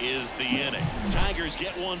that is the inning. Tigers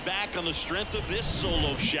get one back on the strength of this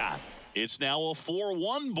solo shot. It's now a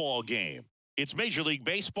 4-1 ball game. It's Major League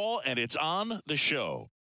Baseball, and it's on the show.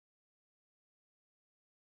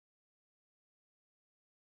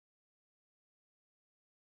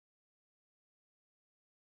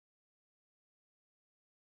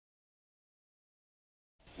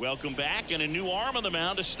 Welcome back, and a new arm on the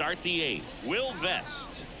mound to start the 8th. Will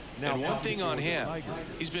Vest. And one thing on him,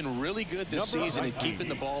 he's been really good this season at keeping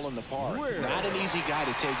the ball in the park. Not an easy guy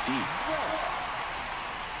to take deep.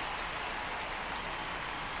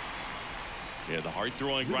 Yeah, the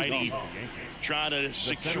hard-throwing righty trying to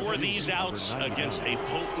secure these outs against a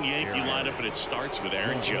potent Yankee lineup, and it starts with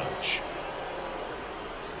Aaron Judge.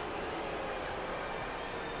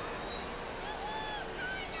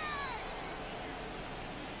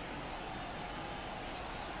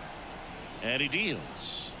 And he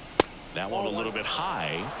deals. That one a little bit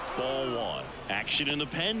high. Ball 1. Action in the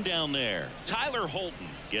pen down there. Tyler Holton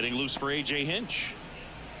getting loose for A.J. Hinch.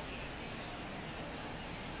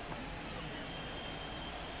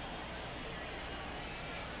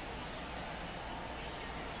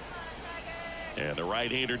 And the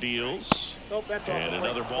right-hander deals. And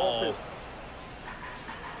another ball.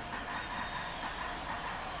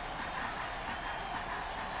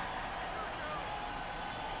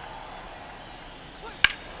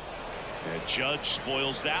 And Judge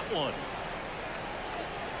spoils that one.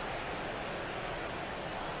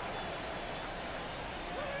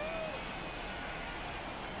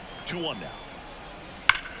 Two 1 now.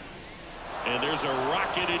 And there's a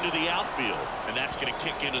rocket into the outfield, and that's going to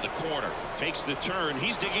kick into the corner. Takes the turn.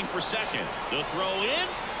 He's digging for second. The throw in,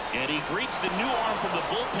 and he greets the new arm from the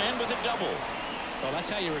bullpen with a double. Well, that's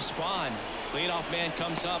how you respond. Leadoff man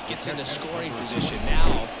comes up, gets into scoring position.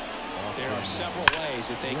 Now there are several ways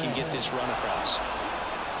that they can get this run across.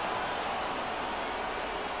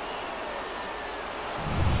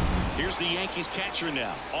 Here's the Yankees catcher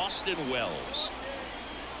now, Austin Wells.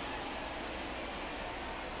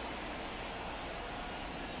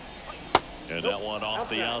 And that one off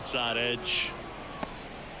the outside edge.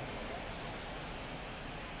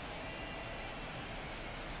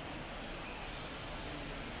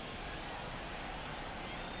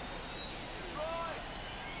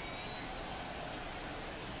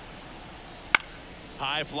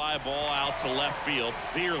 High fly ball out to left field.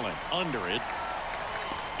 Bierlin under it.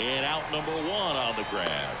 And out number 1 on the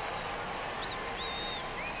grab.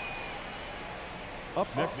 Up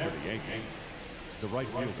next for the Yankees, the right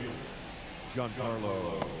fielder,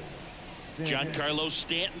 Giancarlo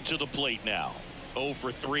Stanton to the plate now. 0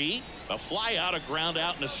 for 3. A fly out, a ground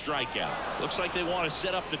out, and a strikeout. Looks like they want to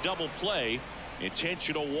set up the double play.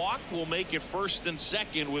 Intentional walk will make it first and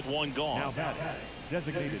second with 1 gone. Now batting,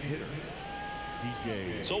 designated hitter,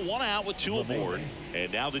 DJ. So 1 out with 2 aboard.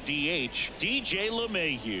 And now the DH, DJ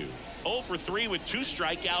LeMahieu. 0 for 3 with 2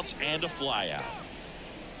 strikeouts and a flyout.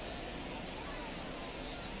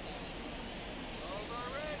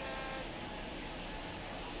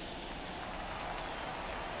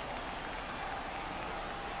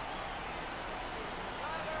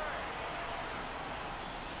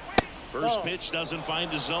 First pitch doesn't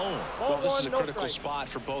find the zone. Well, this is a critical spot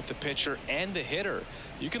for both the pitcher and the hitter.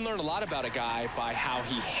 You can learn a lot about a guy by how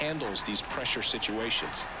he handles these pressure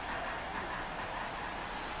situations.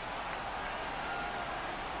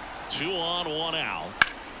 2 on, 1 out.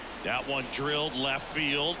 That one drilled left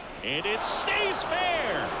field, and it stays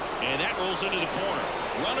fair. And that rolls into the corner.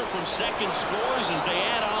 Runner from second scores as they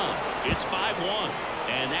add on. It's 5-1,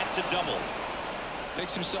 and that's a double.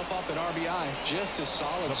 Picks himself up at RBI. Just a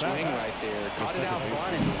solid swing right there. Caught it out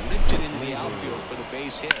front and ripped it into the outfield for the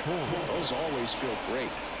base hit. Those always feel great.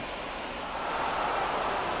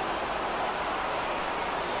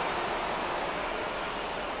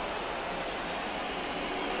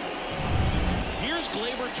 Here's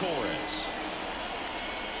Gleyber Torres.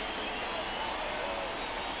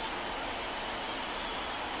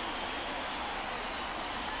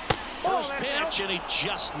 First pitch, and he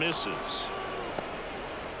just misses.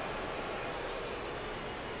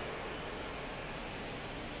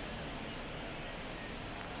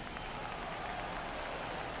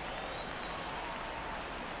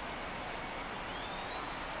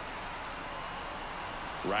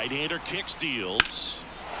 Right-hander kicks, deals.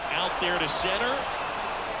 Out there to center.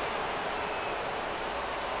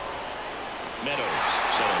 Meadows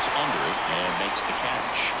Settles under it and makes the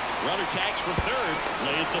catch. Runner tags for third.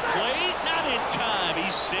 Lay at the plate. Not in time.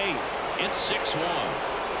 He's safe. It's 6-1.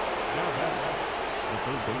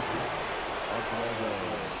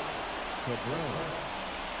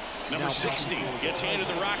 Number 60 gets handed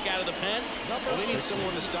the rock out of the pen. Well, they need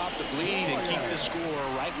someone to stop the bleed and keep the score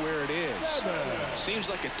right where it is. Seems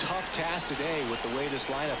like a tough task today with the way this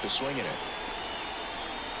lineup is swinging it.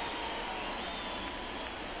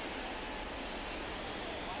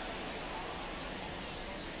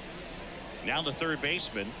 Now the third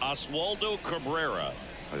baseman, Oswaldo Cabrera,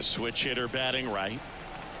 a switch hitter batting right.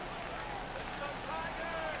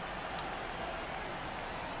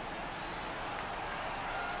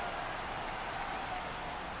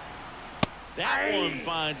 That one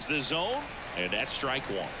finds the zone, and that's strike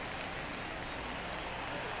one.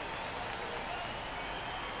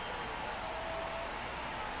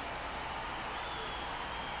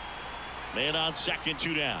 Man on second,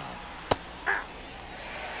 2 down.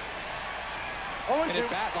 And a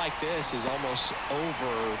bat like this is almost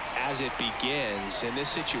over as it begins. In this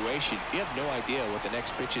situation, you have no idea what the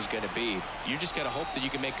next pitch is going to be. You just got to hope that you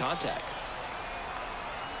can make contact.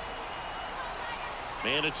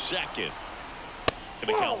 Man at second.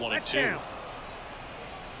 Going to count 1-2.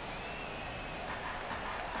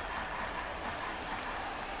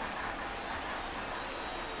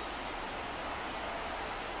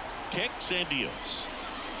 Kicks and deals.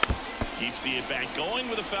 Keeps the at-bat going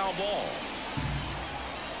with a foul ball.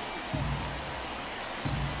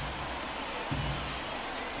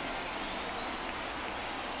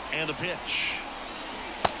 And the pitch.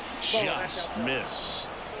 Just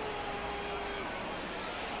missed.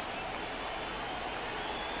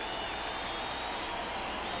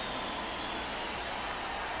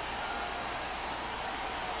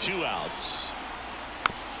 Two outs.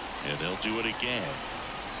 And they'll do it again.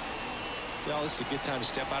 Well, this is a good time to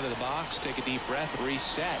step out of the box, take a deep breath,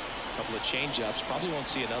 reset. A couple of change-ups. Probably won't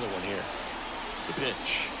see another one here. The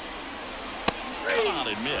pitch. Cut on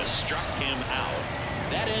and miss. Struck him out.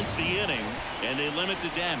 That ends the inning, and they limit the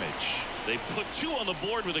damage. They put 2 on the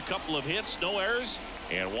board with a couple of hits, no errors,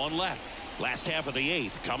 and 1 left. Last half of the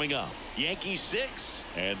 8th coming up. Yankees 6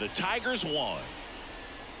 and the Tigers 1.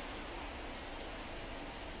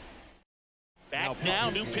 Back now,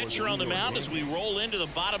 new pitcher on the mound as we roll into the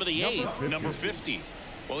bottom of the 8th, number 50.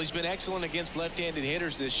 Well, he's been excellent against left-handed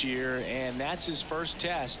hitters this year, and that's his first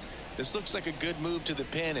test. This looks like a good move to the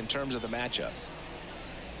pin in terms of the matchup.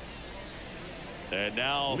 And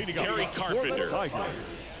now Gary Carpenter.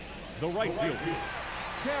 The right fielder,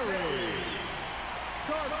 Gary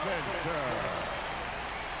Carpenter.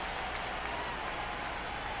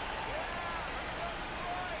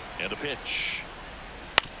 And the pitch.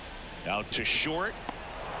 Out to short.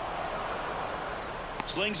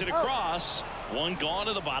 Slings it across. 1 gone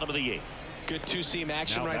to the bottom of the 8th. Good two-seam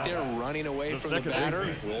action right there, running away from the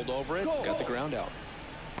batter. Rolled over it, got the ground out.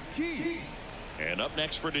 And up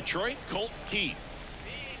next for Detroit, Colt Keith.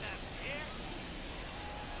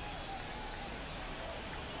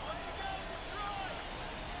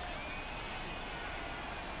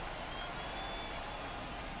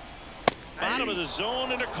 Bottom of the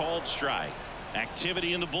zone and a called strike.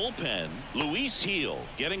 Activity in the bullpen. Luis Heel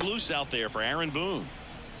getting loose out there for Aaron Boone.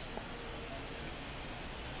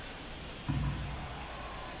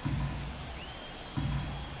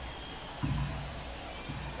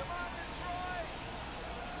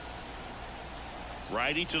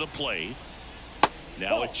 Righty to the plate.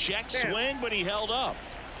 Now a check swing, but he held up.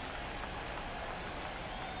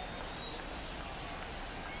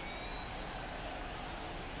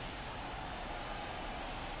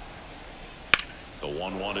 The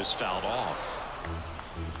 1-1 is fouled off.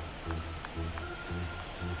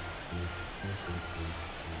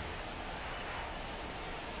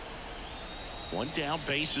 One down,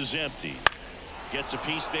 base is empty. Gets a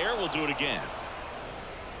piece there. We'll do it again.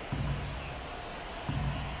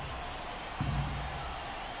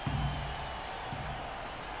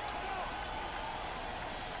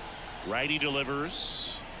 Righty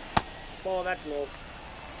delivers. Ball, that's low.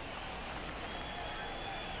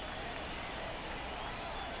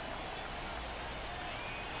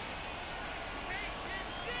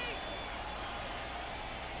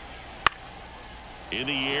 In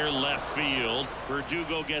the air, left field.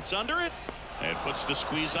 Verdugo gets under it and puts the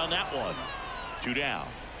squeeze on that one. 2 down.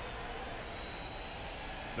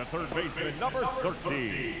 The third baseman, number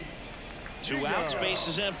 13. 2 outs, base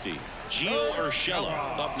is empty. Gio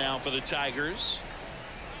Urshela up now for the Tigers.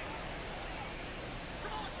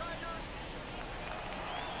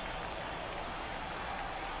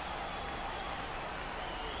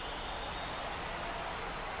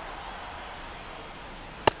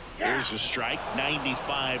 There's a strike.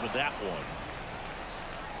 95 of that one.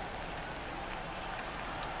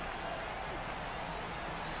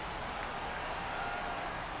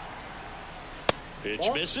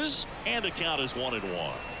 Pitch misses, and the count is 1-1.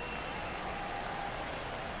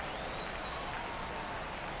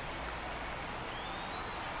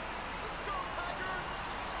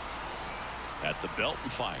 At the belt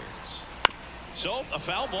and fires. So a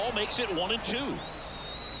foul ball makes it 1-2.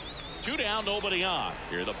 2 down, nobody on.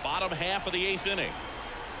 Here the bottom half of the 8th inning.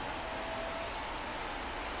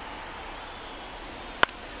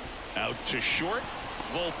 Out to short,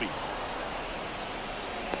 Volpe.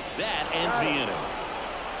 That ends the inning.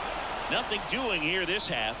 Nothing doing here this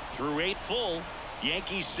half. Through 8 full.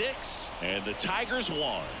 Yankees 6 and the Tigers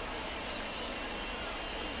 1.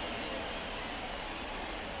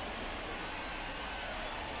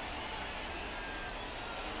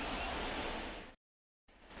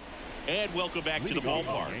 And welcome back to the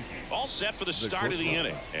ballpark. All set for the start of the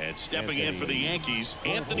inning. And stepping in for the Yankees,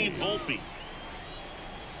 Anthony Volpe.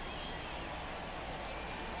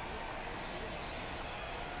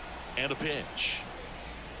 And a pitch.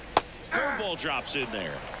 Curveball drops in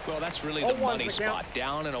there. Well, that's really the money spot.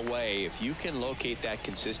 Down and away. If you can locate that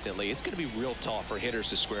consistently, it's going to be real tough for hitters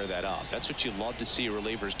to square that up. That's what you love to see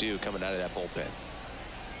relievers do coming out of that bullpen.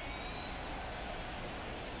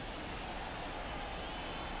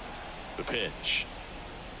 The pitch.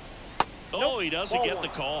 Oh, he doesn't get the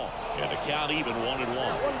call. And the count even 1-1. 1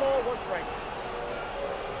 ball, 1 strike.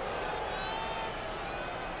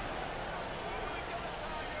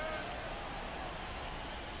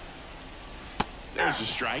 There's a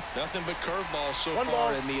strike. Nothing but curveballs so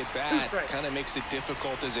far in the at-bat. Kind of makes it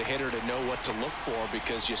difficult as a hitter to know what to look for,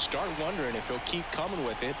 because you start wondering if he'll keep coming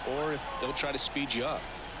with it or if they'll try to speed you up.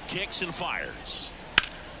 Kicks and fires.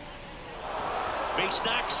 Base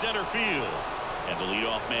knock center field. And the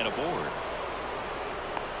leadoff man aboard.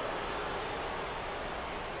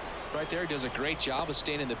 Right there, does a great job of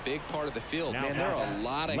staying in the big part of the field. Man, there are a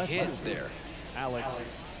lot of hits there. Alex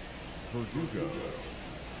Verdugo.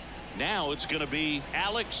 Now it's going to be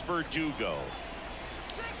Alex Verdugo.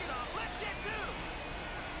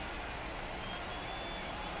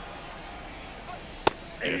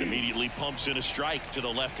 And immediately pumps in a strike to the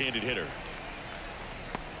left-handed hitter.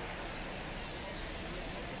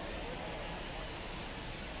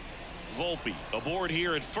 Volpe aboard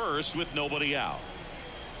here at first with nobody out.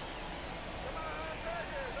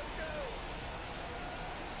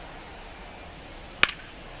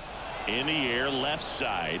 In the air, left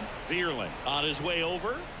side. Thierlen on his way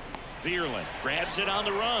over. Thierlen grabs it on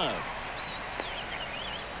the run.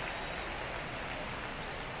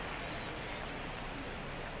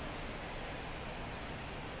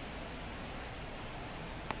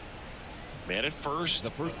 Man at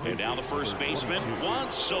first. And now the first baseman,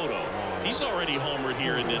 Juan Soto. He's already homered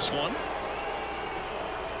here in this one.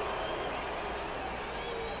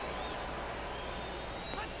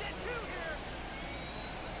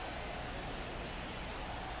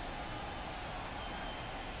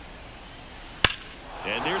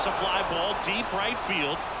 And there's a fly ball deep right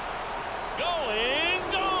field.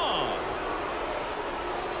 Going, gone.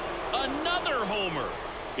 Another homer.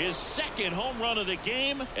 His second home run of the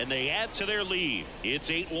game, and they add to their lead. It's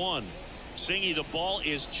 8-1. Singy, the ball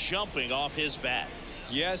is jumping off his bat.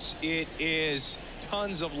 Yes, it is.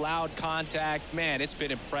 Tons of loud contact. Man, it's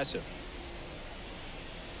been impressive.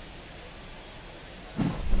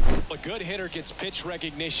 A good hitter gets pitch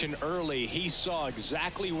recognition early. He saw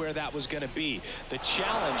exactly where that was going to be. The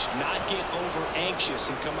challenge, not get over anxious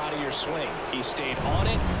and come out of your swing. He stayed on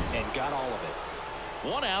it and got all of it.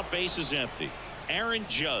 1 out, base is empty. Aaron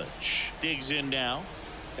Judge digs in now.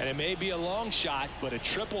 And it may be a long shot, but a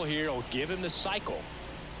triple here will give him the cycle.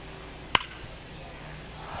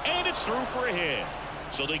 And it's through for a hit.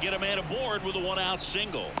 So they get a man aboard with a 1-out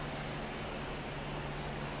single.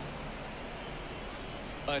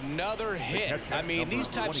 Another hit. I mean, these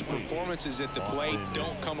types of performances at the plate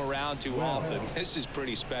don't come around too often. This is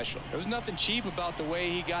pretty special. There was nothing cheap about the way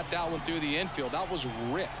he got that one through the infield. That was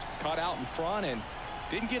ripped. Caught out in front and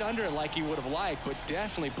didn't get under it like he would have liked, but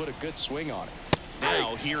definitely put a good swing on it.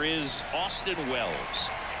 Now here is Austin Wells.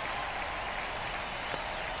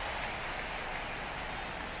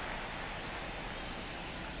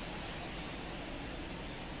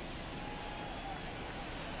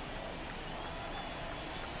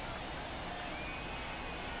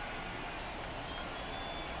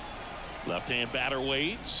 Left-hand batter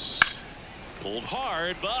waits. Pulled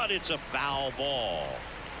hard, but it's a foul ball.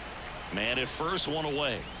 Man at first, 1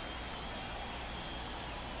 away.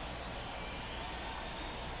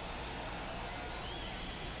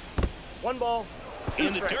 One ball,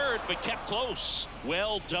 In the dirt, but kept close.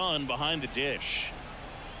 Well done behind the dish.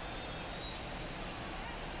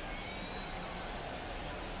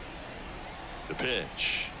 The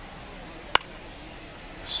pitch.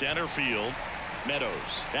 Center field.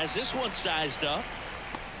 Meadows has this one sized up.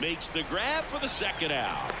 Makes the grab for the second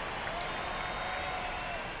out.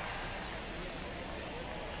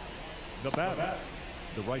 The batter,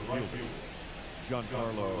 the right fielder,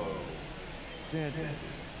 Giancarlo Stanton.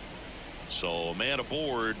 So a man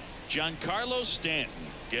aboard, Giancarlo Stanton,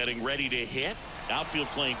 getting ready to hit. Outfield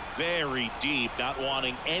playing very deep, not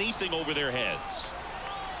wanting anything over their heads.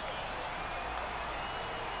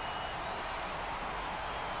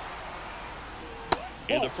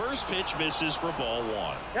 And the first pitch misses for ball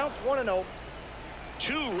one. Counts 1-0.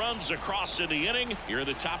 2 runs across in the inning. Here at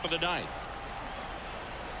the top of the ninth.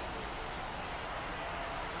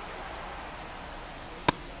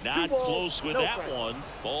 Not close with that one.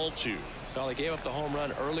 Ball 2. Well, he gave up the home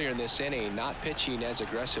run earlier in this inning, not pitching as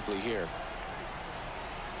aggressively here.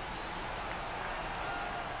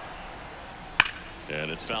 And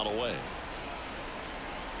it's fouled away.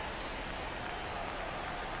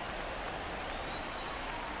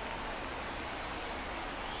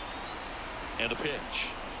 And a pitch.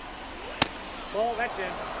 Ball, that's in.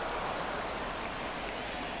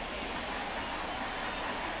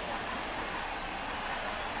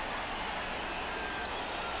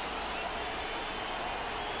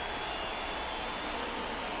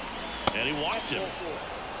 And he walked him.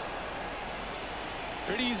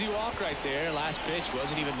 Pretty easy walk right there. Last pitch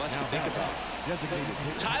wasn't even much to think about.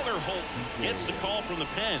 Tyler Holt gets the call from the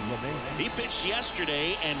pen. He pitched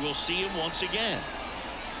yesterday, and we'll see him once again.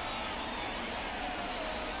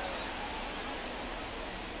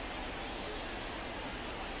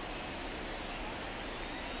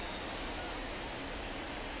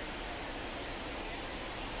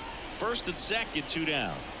 First and second, 2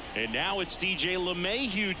 down. And now it's DJ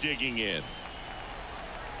LeMahieu digging in.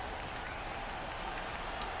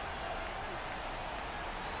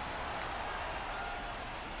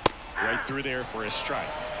 Right through there for a strike.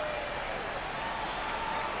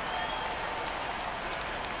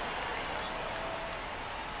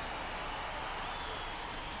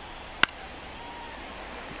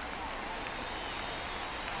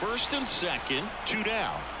 First and second, 2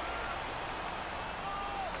 down.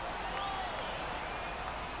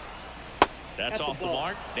 That's off the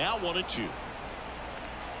mark. Now 1-2.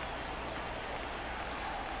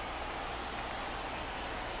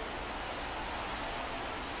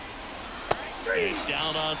 He's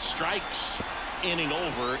down on strikes. Inning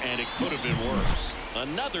over, and it could have been worse.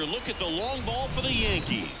 Another look at the long ball for the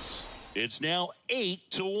Yankees. It's now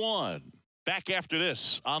 8-1. Back after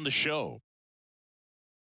this on the show.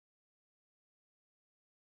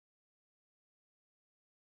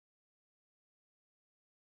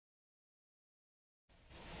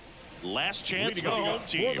 Last chance for the home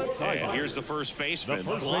team. And here's the first baseman,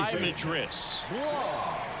 Bly Madris.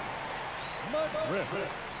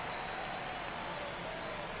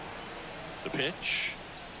 The pitch.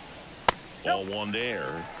 Ball 1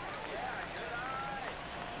 there.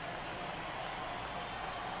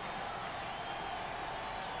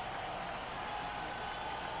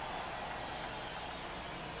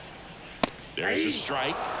 There's a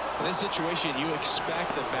strike. In this situation, you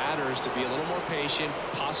expect the batters to be a little more patient,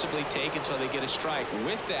 possibly take until they get a strike.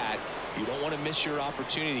 With that, you don't want to miss your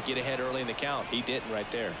opportunity to get ahead early in the count. He didn't right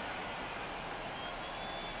there.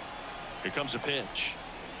 Here comes a pitch.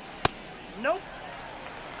 Nope.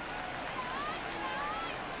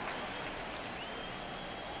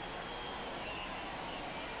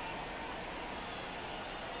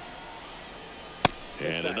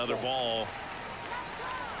 And another ball.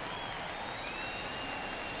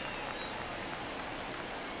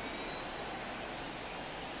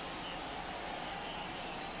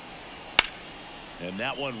 And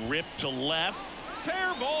that one ripped to left.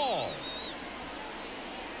 Fair ball.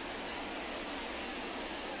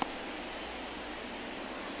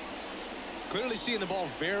 Clearly seeing the ball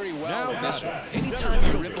very well in this one. Anytime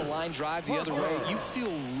you rip a line drive the other way, you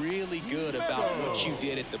feel really good about what you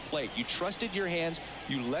did at the plate. You trusted your hands,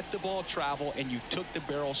 you let the ball travel, and you took the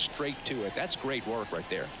barrel straight to it. That's great work right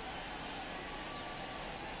there.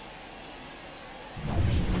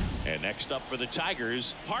 And next up for the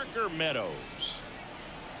Tigers, Parker Meadows.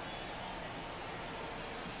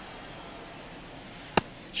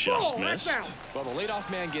 Just missed. Well, the leadoff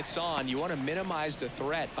man gets on. You want to minimize the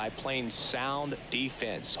threat by playing sound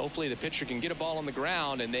defense. Hopefully the pitcher can get a ball on the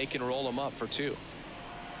ground and they can roll him up for 2.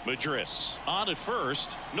 Madris on at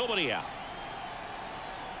first, nobody out.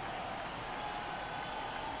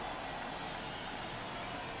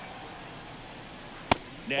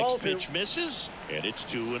 Next pitch misses, and it's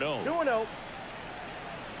 2-0. 2-0.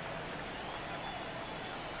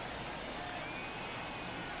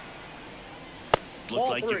 Looked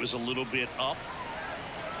like it was a little bit up.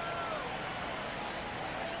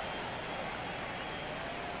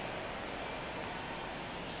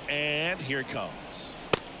 And here it comes.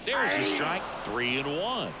 There's a strike.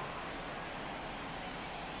 3-1.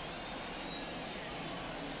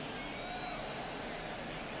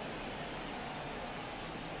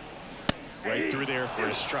 Right through there for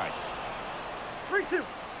a strike. 3-2.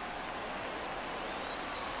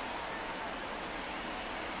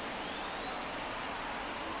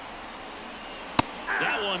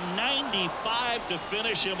 That one 95 to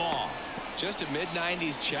finish him off. Just a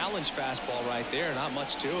mid-90s challenge fastball right there. Not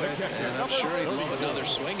much to it. And I'm sure he'd love another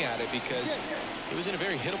swing at it because it was in a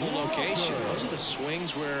very hittable location. Those are the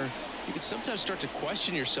swings where you can sometimes start to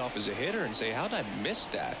question yourself as a hitter and say, how did I miss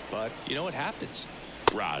that? But, you know, it happens.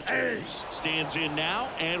 Rogers stands in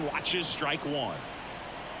now and watches strike one.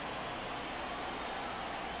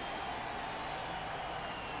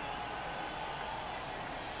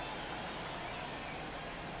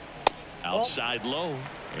 Outside low,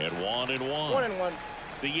 and 1-1. 1-1.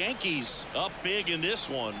 The Yankees up big in this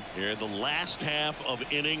one here in the last half of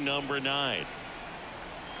inning number 9.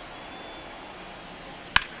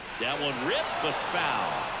 That one ripped, but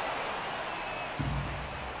foul.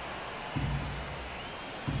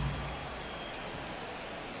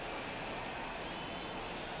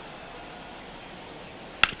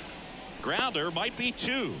 Grounder might be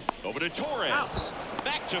 2. Over to Torres.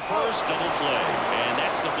 Back to first, double play, and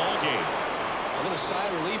that's the ball game. A little sigh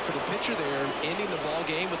of relief for the pitcher there, ending the ball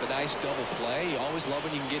game with a nice double play. You always love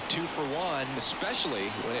when you can get 2 for 1, especially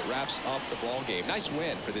when it wraps up the ball game. Nice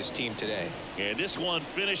win for this team today. And this one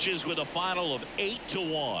finishes with a final of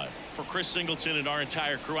 8-1. For Chris Singleton and our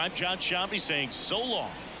entire crew, I'm John Shambi saying so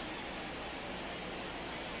long.